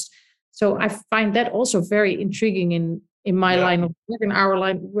 And it just... So I find that also very intriguing in my line of work, in our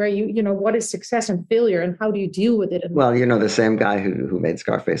line, where what is success and failure, and how do you deal with it? Well, the same guy who made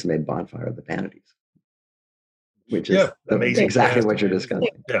Scarface made Bonfire of the Vanities, which is amazing. Exactly what you're discussing.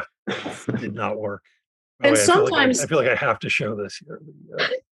 Yeah, it did not work. And sometimes I feel like I have to show this here.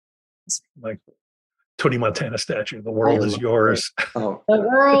 Like Tony Montana statue. The world is yours. Oh, the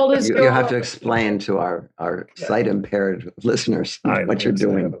world is yours. You have to explain to our sight impaired listeners what you're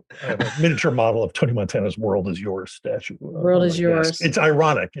doing. I have a miniature model of Tony Montana's "World is Yours" statue. World is yours. It's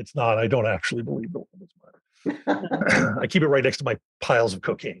ironic. It's not. I don't actually believe the world is mine. I keep it right next to my piles of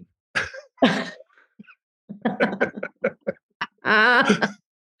cocaine.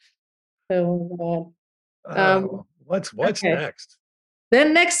 Oh God. What's next?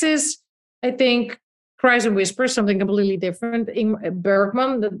 Then next is, I think, Cries and Whispers, something completely different.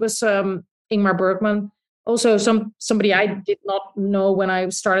 Bergman, that was Ingmar Bergman. Also somebody I did not know when I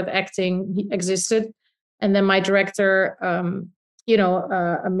started acting he existed. And then my director,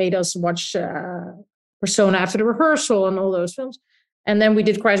 made us watch Persona after the rehearsal and all those films. And then we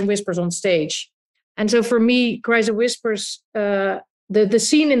did Cries and Whispers on stage. And so for me, Cries and Whispers, the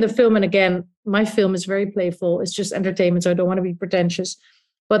scene in the film, and again, my film is very playful. It's just entertainment, so I don't want to be pretentious.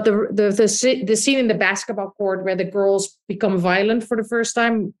 But the scene in the basketball court where the girls become violent for the first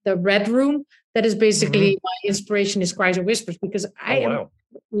time, the Red Room, that is basically my inspiration is Cries and Whispers, because I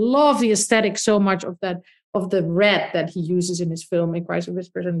love the aesthetic so much of the red that he uses in his film in Cries and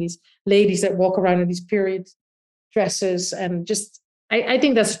Whispers, and these ladies that walk around in these period dresses, and just I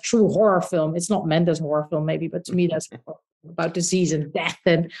think that's a true horror film. It's not meant as a horror film, maybe, but to me that's about disease and death,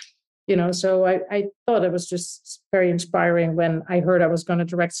 and so I thought it was just very inspiring when I heard I was going to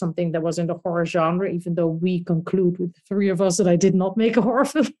direct something that was in the horror genre, even though we conclude with the three of us that I did not make a horror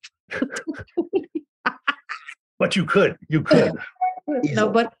film. But you could. No,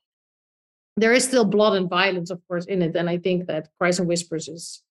 but there is still blood and violence, of course, in it. And I think that Cries and Whispers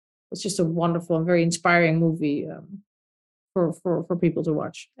is just a wonderful and very inspiring movie for people to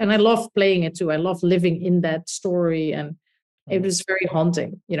watch. And I love playing it too. I love living in that story, and it was very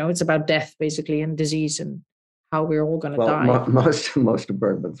haunting. It's about death basically, and disease, and how we're all going to die. Most of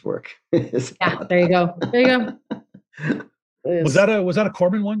Bergman's work is. Yeah, there you go. Was that a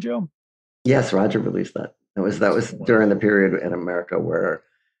Corman one, Joe? Yes, Roger released that. That was during the period in America where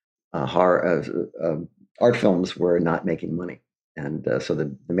art films were not making money, and so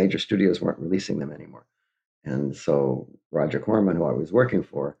the major studios weren't releasing them anymore. And so Roger Corman, who I was working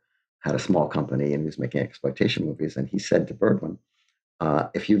for, had a small company and he was making exploitation movies. And he said to Bergman,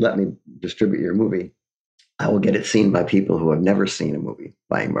 if you let me distribute your movie, I will get it seen by people who have never seen a movie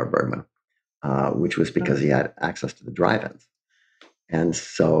by Ingmar Bergman, which was because he had access to the drive-ins. And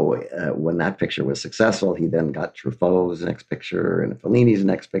so when that picture was successful, he then got Truffaut's next picture and Fellini's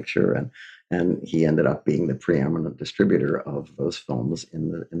next picture. And he ended up being the preeminent distributor of those films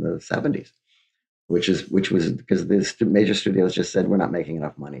in the 70s. Which was because the major studios just said, we're not making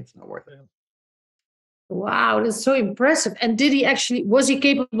enough money. It's not worth it. Wow, that's so impressive. And was he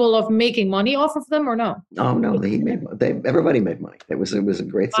capable of making money off of them or no? Oh, no, everybody made money. It was a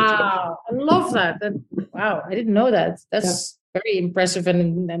great situation. Wow, I love that. Wow, I didn't know that. That's very impressive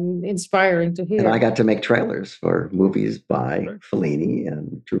and inspiring to hear. And I got to make trailers for movies by Fellini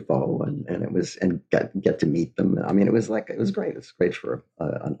and Truffaut, and get to meet them. I mean, it was great. It was great for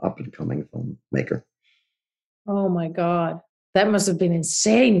an up and coming filmmaker. Oh my God, that must have been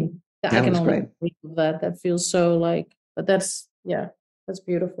insane. That I can was only great. think of that. That feels so but that's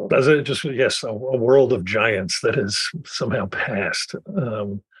beautiful. Does it just, yes, a world of giants that has somehow passed.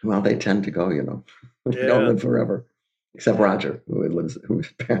 Well, they tend to go, they don't live forever. Except Roger,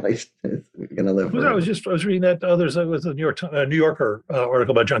 who's apparently going to live. I was reading that there's was a New Yorker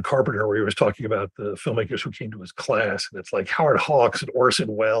article about John Carpenter where he was talking about the filmmakers who came to his class, and it's like Howard Hawks and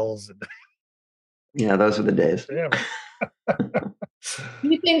Orson Welles. Yeah, those are the days. Yeah. Do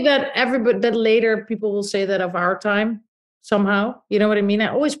you think that that later people will say that of our time somehow? You know what I mean? I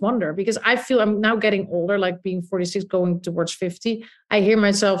always wonder because I feel I'm now getting older, like being 46, going towards 50. I hear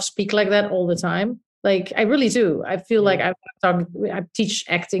myself speak like that all the time. Like I really do. I feel like I teach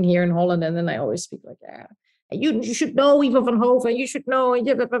acting here in Holland, and then I always speak like, you should know Eva van Hoven, you should know,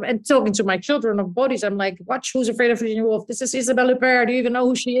 and talking to my children of bodies, I'm like, watch Who's Afraid of Virginia Woolf? This is Isabelle Huppert. Do you even know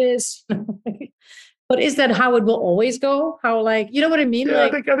who she is? But is that how it will always go? How you know what I mean? Yeah, I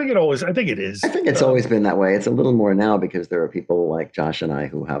think it is. I think it's always been that way. It's a little more now because there are people like Josh and I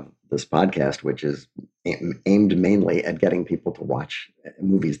who have this podcast, which is aimed mainly at getting people to watch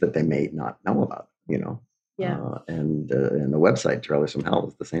movies that they may not know about. Yeah. And the website Trailers from Hell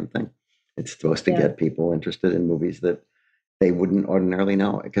is the same thing. It's supposed to get people interested in movies that they wouldn't ordinarily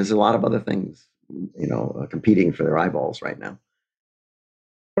know because there's a lot of other things, competing for their eyeballs right now.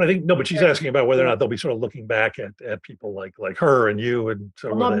 But I think but she's asking about whether or not they'll be sort of looking back at people like her and you and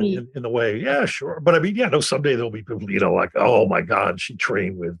sort of in the way. Yeah, sure. But I mean, someday there'll be people, like, oh my God, she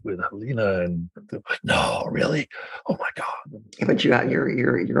trained with Halina, and like, no, really? Oh my God. Yeah, but you're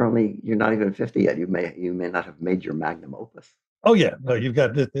not even 50 yet. You may not have made your magnum opus. Oh yeah, no, you've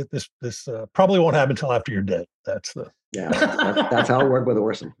got this probably won't happen until after you're dead. That's that's how it worked with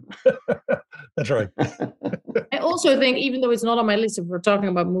Orson. That's right. I also think, even though it's not on my list, if we're talking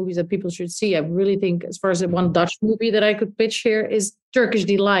about movies that people should see, I really think, as far as the one Dutch movie that I could pitch here, is Turkish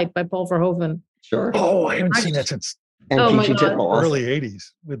Delight by Paul Verhoeven. Sure. Oh, I haven't seen that since early 80s.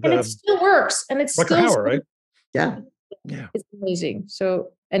 And it still works. And it's Rutger Hauer, right? Yeah. It's amazing.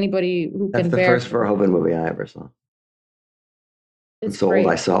 So anybody who That's can the bear... first Verhoeven movie I ever saw. It's so great.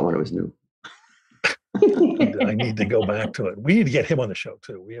 old I saw it when it was new. I need to go back to it. We need to get him on the show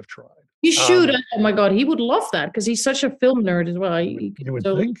too. We have tried. You should. Oh my God, he would love that because he's such a film nerd as well. You would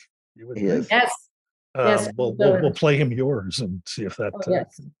think. Yes. Yes. We'll play him yours and see if that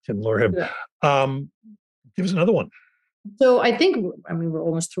can lure him. Yeah. Give us another one. So I think, we're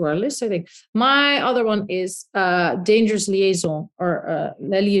almost through our list. I think my other one is Dangerous Liaison, or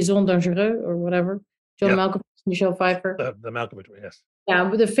La Liaison Dangereuse, or whatever. John Malkovich, Michelle Pfeiffer. The Malkovich, yes. Yeah,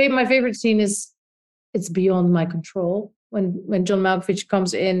 but my favorite scene is it's beyond my control when John Malkovich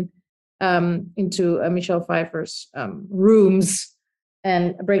comes into Michelle Pfeiffer's rooms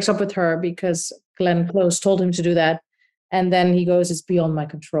and breaks up with her because Glenn Close told him to do that, and then he goes, "It's beyond my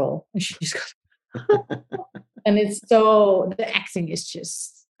control," and she just goes. And it's so, the acting is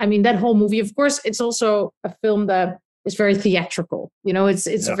just, that whole movie, of course, it's also a film that is very theatrical.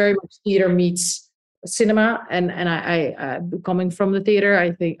 It's very much theater meets cinema. And I coming from the theater,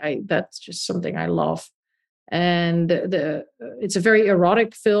 I think that's just something I love. And it's a very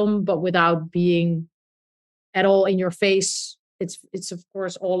erotic film, but without being at all in your face. It's of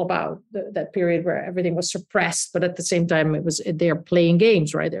course all about that period where everything was suppressed, but at the same time, they're playing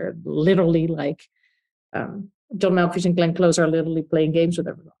games, right? They're literally like, John Malkovich and Glenn Close are literally playing games with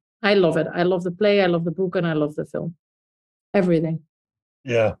everyone. I love it. I love the play. I love the book, and I love the film. Everything.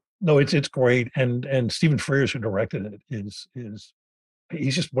 Yeah, no, it's great. And Stephen Frears, who directed it, is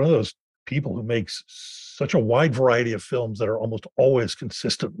he's just one of those people who makes such a wide variety of films that are almost always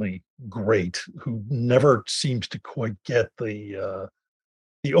consistently great, who never seems to quite get the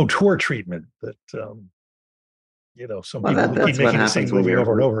auteur treatment that some people keep making the same movie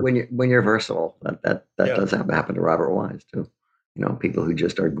over and over. When you're versatile, that does happen to Robert Wise too. People who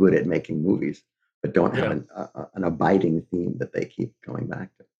just are good at making movies but don't have an abiding theme that they keep going back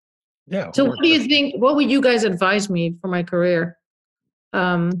to. Yeah. So what do you think? What would you guys advise me for my career?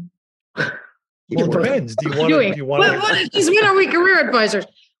 Well, it depends. Do you want when are we career advisors?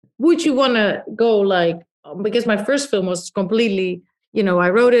 Would you want to go because my first film was completely, I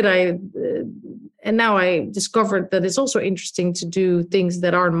wrote it, and now I discovered that it's also interesting to do things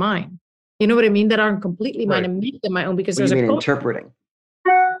that aren't mine. You know what I mean? That aren't completely mine and make them my own, because there's interpreting.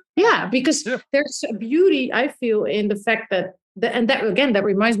 Yeah, because there's a beauty, I feel, in the fact that that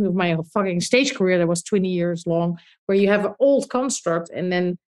reminds me of my fucking stage career that was 20 years long, where you have an old construct and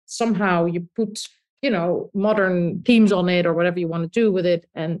then somehow you put, modern themes on it or whatever you want to do with it.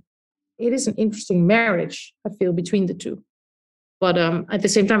 And it is an interesting marriage, I feel, between the two. But at the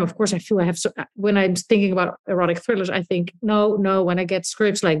same time, of course, I feel when I'm thinking about erotic thrillers, I think, no, when I get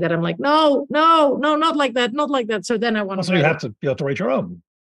scripts like that, I'm like, no, not like that, not like that. So then I want to. So you have to be able to write your own.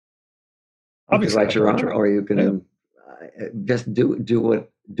 Obviously, write your own, or you can just do what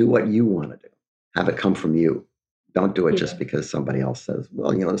you want to do. Have it come from you. Don't do it just because somebody else says,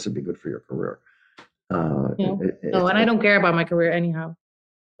 well, this would be good for your career. And I don't care about my career anyhow.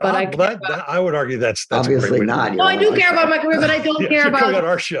 But I would argue that's obviously not. No, I do care about my career, but I don't care about coming on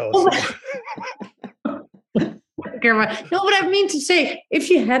our show. No, what I mean to say, if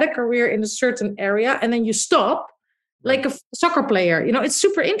you had a career in a certain area and then you stop, like a soccer player, it's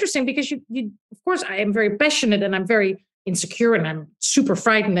super interesting because you of course, I am very passionate and I'm very insecure and I'm super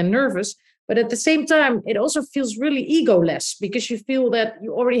frightened and nervous. But at the same time, it also feels really egoless because you feel that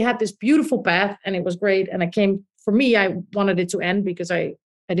you already had this beautiful path and it was great. And I wanted it to end because I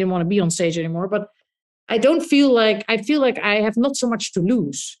didn't want to be on stage anymore. But I feel like I have not so much to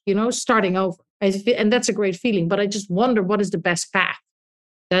lose, starting over. And that's a great feeling. But I just wonder, what is the best path?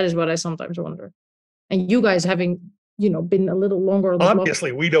 That is what I sometimes wonder. And you guys having, been a little longer.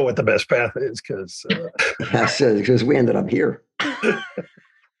 Obviously, we know what the best path is because because we ended up here.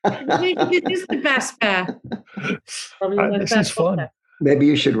 It is the best path. This is fun. Maybe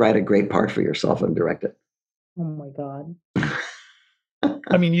you should write a great part for yourself and direct it. Oh my God.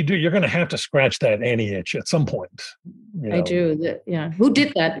 I mean, you're going to have to scratch that Annie itch at some point. I do. Who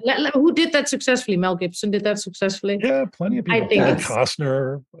did that? Who did that successfully? Mel Gibson did that successfully. Yeah, plenty of people. I think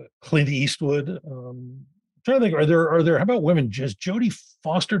Costner, Clint Eastwood. I'm trying to think. Are there? How about women? Just Jodie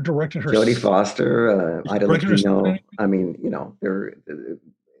Foster directed her. Jodie Foster, Ida Lupino. I mean,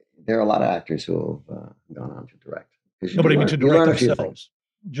 there are a lot of actors who have gone on to direct. Nobody means to direct themselves.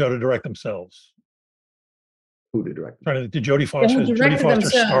 To direct themselves. Who to direct? Did Jodie Foster? Jodie Foster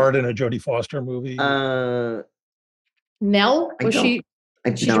starred in a Jodie Foster movie? Nell? Was she?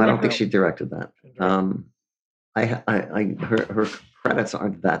 No, I don't think she directed that. Her credits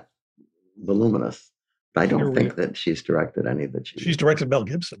aren't that voluminous. I don't think that she's directed any that she's directed Mel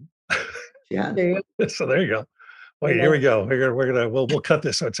Gibson. She has. So there you go. Wait, here we go. We'll cut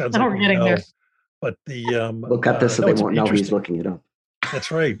this so it sounds like we're getting there. But we'll cut this so they won't know he's looking it up.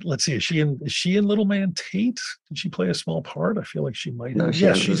 That's right. Let's see. Is she in Little Man Tate? Did she play a small part? I feel like she might. No,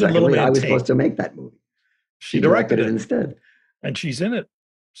 she's in Little Man Tate. I was supposed to make that movie. She directed it instead, and she's in it.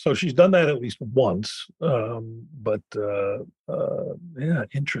 So she's done that at least once.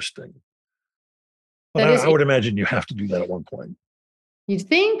 Interesting. But I would imagine you have to do that at one point. You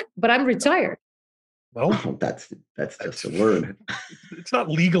think? But I'm retired. Well, that's just a word. It's not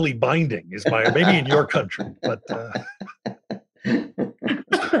legally binding, maybe in your country, but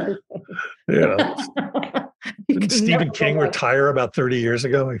didn't Stephen King retire about 30 years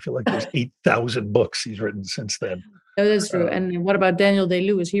ago? I feel like there's 8,000 books he's written since then. Oh, that's true. And what about Daniel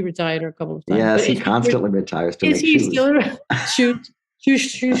Day-Lewis? He retired a couple of times. Yes, he constantly retires to make shoes. Is he still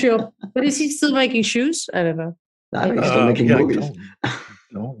shoe shop? But is he still making shoes? I don't know. I think he's still making movies.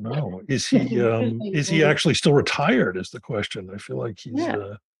 Don't know. Is he actually still retired? Is the question. I feel like he's.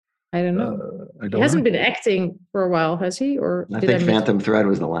 I don't know. He hasn't been acting for a while, has he? Or I think Phantom Thread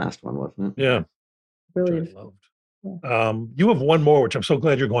was the last one, wasn't it? Yeah. Brilliant. Yeah. You have one more, which I'm so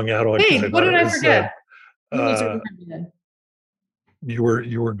glad you're going out on. Hey, what did I forget? You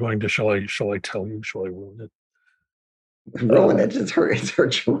were going to. Shall I tell you? Shall I ruin it? Ruin it. It's her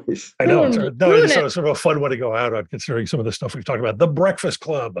choice. I know. It's sort of a fun one to go out on, considering some of the stuff we've talked about. The Breakfast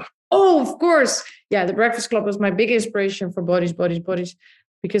Club. Oh, of course. Yeah, The Breakfast Club was my big inspiration for Bodies,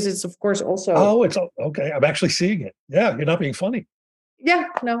 because it's, of course, also. Oh, it's okay. I'm actually seeing it. Yeah, you're not being funny. Yeah,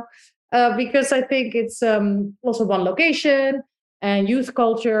 no. because I think it's also one location and youth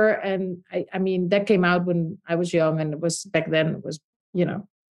culture. And I mean, that came out when I was young, and it was back then, it was,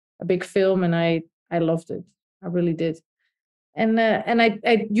 a big film, and I loved it. I really did. And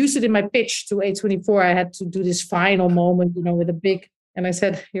I used it in my pitch to A24. I had to do this final moment, with a big, and I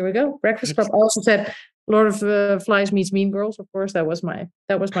said, here we go, Breakfast Club. I also said Lord of the Flies meets Mean Girls. Of course, that was my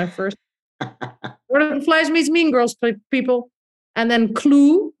first. Lord of the Flies meets Mean Girls, people. And then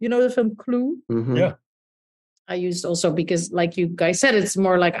Clue, the film Clue? Mm-hmm. Yeah. I used also because, like you guys said, it's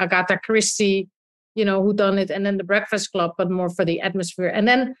more like Agatha Christie, who done it. And then The Breakfast Club, but more for the atmosphere. And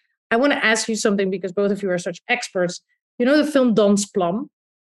then I want to ask you something, because both of you are such experts. You know the film Don's Plum?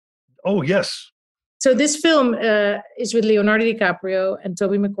 Oh, yes. So this film is with Leonardo DiCaprio and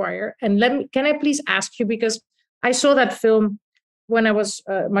Tobey Maguire. And can I please ask you, because I saw that film when I was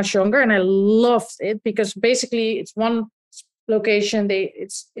much younger, and I loved it, because basically it's one location.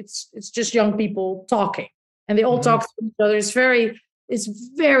 It's just young people talking, and they all talk to each other. It's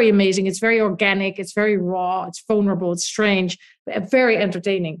very amazing. It's very organic. It's very raw. It's vulnerable. It's strange, but very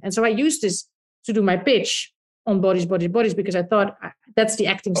entertaining. And so I used this to do my pitch on Bodies, because I thought that's the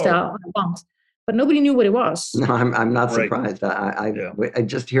acting style I want. But nobody knew what it was. No, I'm not surprised. I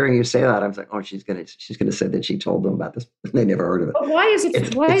just hearing you say that, I was like, oh, she's gonna say that she told them about this. They never heard of it. But why is it?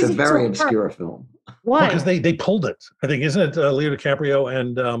 It's a very obscure film. Why? Because they pulled it. I think, isn't it Leo DiCaprio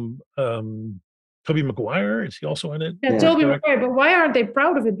and Tobey Maguire? Is he also in it? Yeah, Tobey Maguire. But why aren't they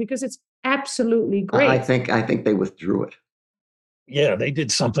proud of it? Because it's absolutely great. I think they withdrew it. Yeah, they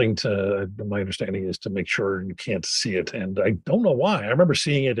did something my understanding is to make sure you can't see it. And I don't know why. I remember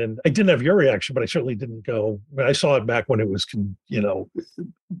seeing it, and I didn't have your reaction, but I certainly didn't go. I saw it back when it was,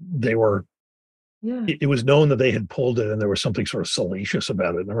 they were, it was known that they had pulled it, and there was something sort of salacious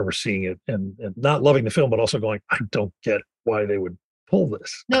about it. And I remember seeing it and not loving the film, but also going, I don't get why they would pull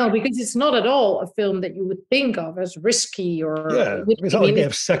this. No, because it's not at all a film that you would think of as risky or. Yeah, it's not like they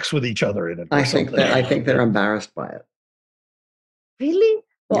have sex with each other in it. I think they're embarrassed by it. Really?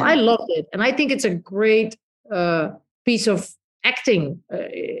 Well, I loved it. And I think it's a great piece of acting.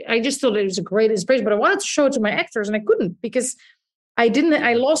 I just thought it was a great inspiration, but I wanted to show it to my actors, and I couldn't, because I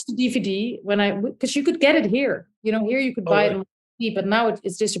lost the DVD because you could get it here. Here you could buy it on TV, but now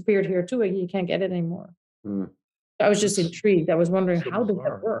it's disappeared here too, and you can't get it anymore. I was just intrigued. I was wondering, how does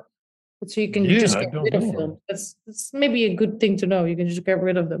that work? But so you can just get rid of them. That's maybe a good thing to know. You can just get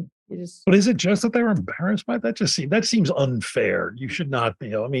rid of them. But is it just that they were embarrassed by it? That seems unfair. You should not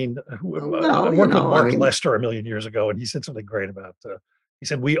be. I mean, I worked with Mark Lester a million years ago, and he said something great about. He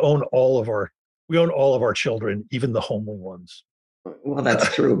said, "We own all of our children, even the homely ones." Well,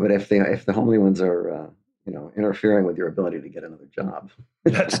 that's true. But if the homely ones are interfering with your ability to get another job,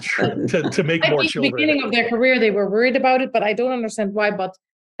 that's true. To make more children. At the beginning of their career, they were worried about it, but I don't understand why. But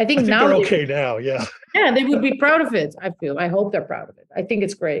I think now they're okay now. Yeah. Yeah, they would be proud of it. I hope they're proud of it. I think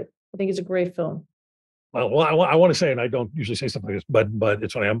it's great. I think it's a great film. Well, I want to say, and I don't usually say stuff like this, but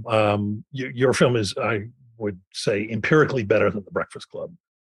it's funny. Your film is, I would say, empirically better than The Breakfast Club.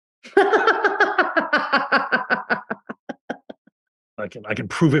 I can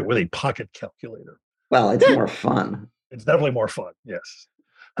prove it with a pocket calculator. Well, it's more fun. It's definitely more fun. Yes.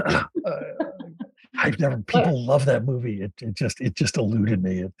 People love that movie. It just eluded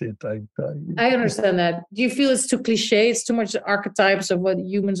me. I understand that. Do you feel it's too cliche? It's too much archetypes of what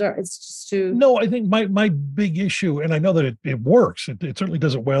humans are. It's just too. No, I think my big issue, and I know that it works. It certainly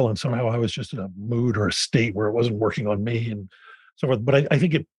does it well. And somehow I was just in a mood or a state where it wasn't working on me and so forth. But I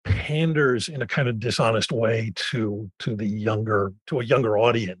think it panders in a kind of dishonest way to a younger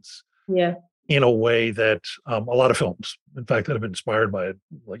audience. Yeah. In a way that a lot of films, in fact, that have been inspired by it,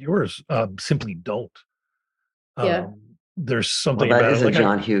 like yours, simply don't. There's something that about is it. a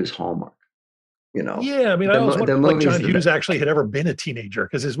John Hughes hallmark, Yeah, I mean, I always wondered if John Hughes actually had ever been a teenager,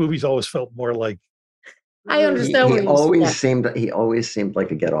 because his movies always felt more like. I understand. He always seemed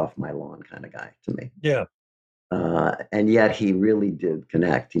like a get off my lawn kind of guy to me. Yeah. And yet he really did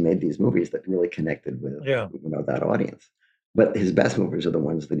connect. He made these movies that really connected with that audience. But his best movies are the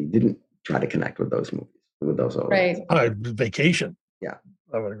ones that he didn't try to connect with those movies, with those audiences. Right. Vacation. Yeah.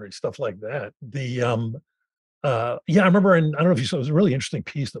 I would agree. Stuff like that. I remember, and I don't know if you saw, it was a really interesting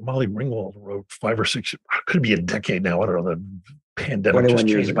piece that Molly Ringwald wrote 5 or 6, could be a decade now. I don't know. The pandemic just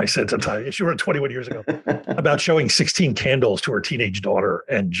changed my sense of time. She wrote 21 years ago about showing 16 Candles to her teenage daughter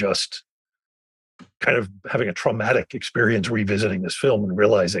and just kind of having a traumatic experience revisiting this film and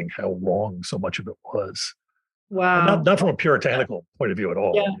realizing how wrong so much of it was. Wow. Not from a puritanical point of view at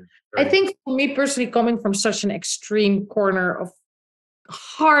all. Yeah. I think for me personally, coming from such an extreme corner of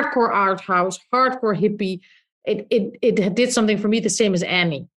hardcore art house, hardcore hippie, it did something for me the same as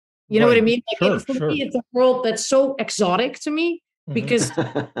Annie. You know what I mean? Like, Sure, me, it's a world that's so exotic to me because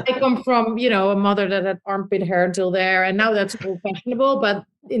I come from, a mother that had armpit hair until there, and now that's all fashionable. But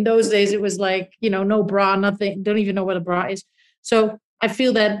in those days, it was like, no bra, nothing. Don't even know what a bra is. So I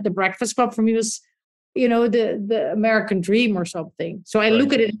feel that the Breakfast Club for me was, the American dream or something. So I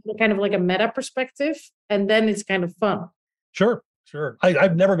look at it kind of like a meta perspective, and then it's kind of fun. Sure.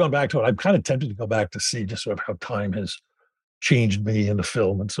 I've never gone back to it. I'm kind of tempted to go back to see just sort of how time has changed me in the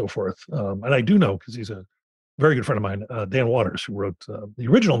film and so forth. And I do know, because he's a very good friend of mine, Dan Waters, who wrote the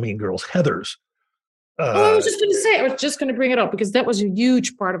original Mean Girls, Heathers. I was just going to bring it up because that was a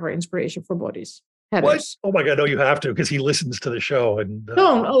huge part of our inspiration for Bodies. Heathers. What? Oh my God, no, you have to, because he listens to the show. And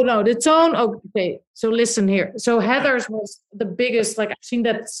tone. Oh no, the tone. Okay, so listen here. So Heathers was the biggest. Like, I've seen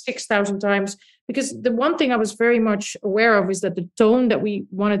that 6,000 times, because the one thing I was very much aware of is that the tone that we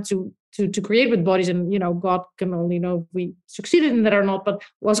wanted to create with Bodies, and God can only know if we succeeded in that or not, but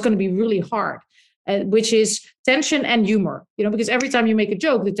was going to be really hard, which is tension and humor. Because every time you make a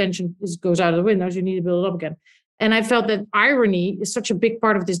joke, the tension goes out of the window. So you need to build it up again. And I felt that irony is such a big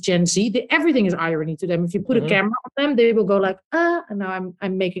part of this Gen Z. Everything is irony to them. If you put a camera on them, they will go like, and now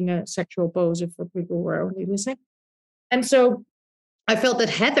I'm making a sexual pose for people who are only listening. And so I felt that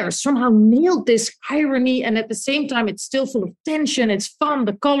Heather somehow nailed this irony, and at the same time, it's still full of tension. It's fun.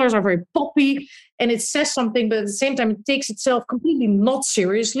 The colors are very poppy, and it says something, but at the same time, it takes itself completely not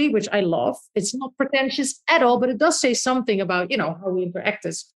seriously, which I love. It's not pretentious at all, but it does say something about, how we interact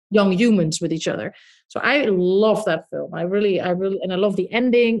as young humans with each other. So I love that film. I really, and I love the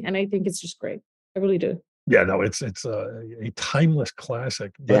ending, and I think it's just great. I really do. Yeah, no, it's a timeless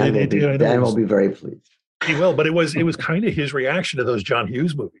classic. Dan will be very pleased. He will, but it was kind of his reaction to those John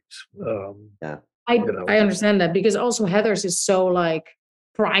Hughes movies. I understand that, because also Heathers is so like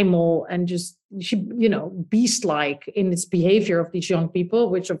primal and just beast-like in its behavior of these young people,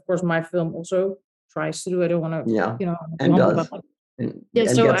 which of course my film also tries to do. I don't want to, and does, and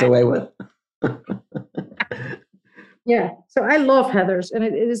gets away with. Yeah, so I love Heathers, and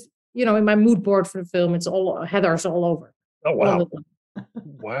it is, in my mood board for the film, it's all Heathers all over. Oh wow,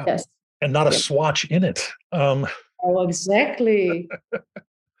 wow. Yes. And not a swatch in it. Oh, exactly. I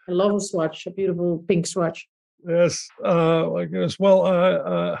love a swatch, a beautiful pink swatch. Yes. I guess. Well,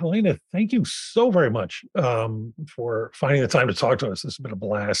 Halina, thank you so very much for finding the time to talk to us. This has been a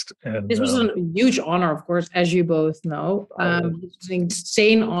blast. And this was a huge honor, of course, as you both know. It was an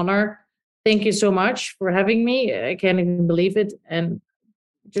insane honor. Thank you so much for having me. I can't even believe it. And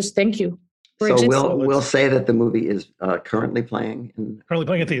just thank you. So we'll say that the movie is currently playing in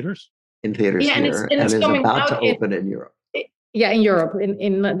theaters. In theaters here, and it's about to open in Europe. In Europe,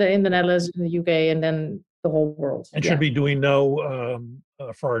 in the Netherlands, in the UK, and then the whole world. And should be doing for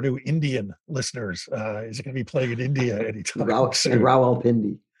our new Indian listeners, is it going to be playing in India anytime soon? In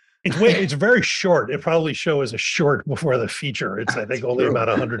Rawalpindi. It's very short. It probably shows a short before the feature. It's I think only about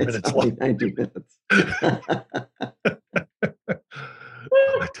 100 minutes long. 90 minutes.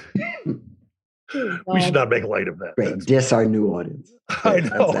 We should not make light of that. Great. Diss our new audience. I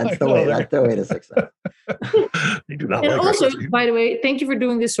know. That's the way to success. You do not. And like also, by the way, thank you for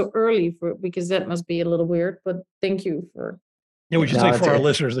doing this so early, because that must be a little weird. But thank you for. Yeah, we should say for our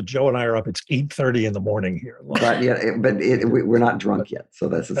listeners that Joe and I are up. It's 8:30 in the morning here. But we're not drunk yet, so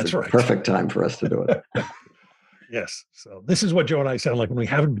this is the perfect time for us to do it. Yes. So this is what Joe and I sound like when we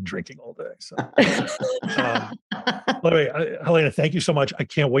haven't been drinking all day. So, by the way, Halina, thank you so much. I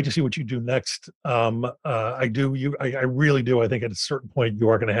can't wait to see what you do next. I really do. I think at a certain point you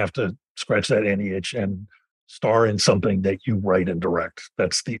are going to have to scratch that Annie itch and star in something that you write and direct.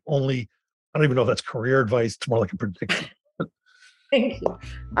 That's the only. I don't even know if that's career advice. It's more like a prediction. Thank you.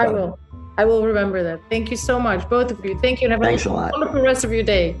 I will remember that. Thank you so much, both of you. Thank you, and have a wonderful rest of your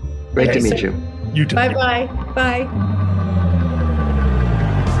day. Great to meet you. You too. Bye-bye. Bye.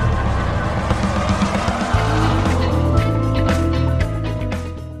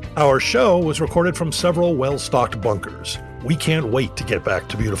 Our show was recorded from several well-stocked bunkers. We can't wait to get back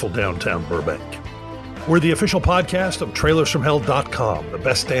to beautiful downtown Burbank. We're the official podcast of trailersfromhell.com, the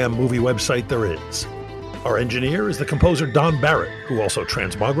best damn movie website there is. Our engineer is the composer Don Barrett, who also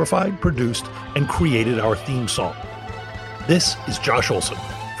transmogrified, produced, and created our theme song. This is Josh Olson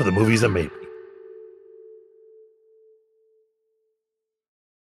for The Movies That Made Me.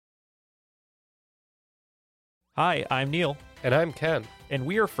 Hi, I'm Neil. And I'm Ken. And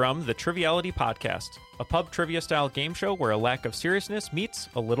we are from the Triviality Podcast, a pub trivia-style game show where a lack of seriousness meets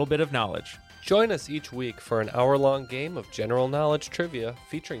a little bit of knowledge. Join us each week for an hour-long game of general knowledge trivia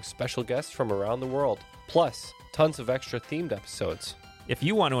featuring special guests from around the world, plus tons of extra themed episodes. If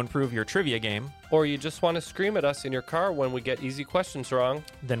you want to improve your trivia game, or you just want to scream at us in your car when we get easy questions wrong,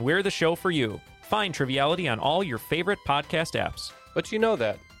 then we're the show for you. Find Triviality on all your favorite podcast apps. But you know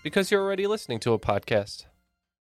that because you're already listening to a podcast.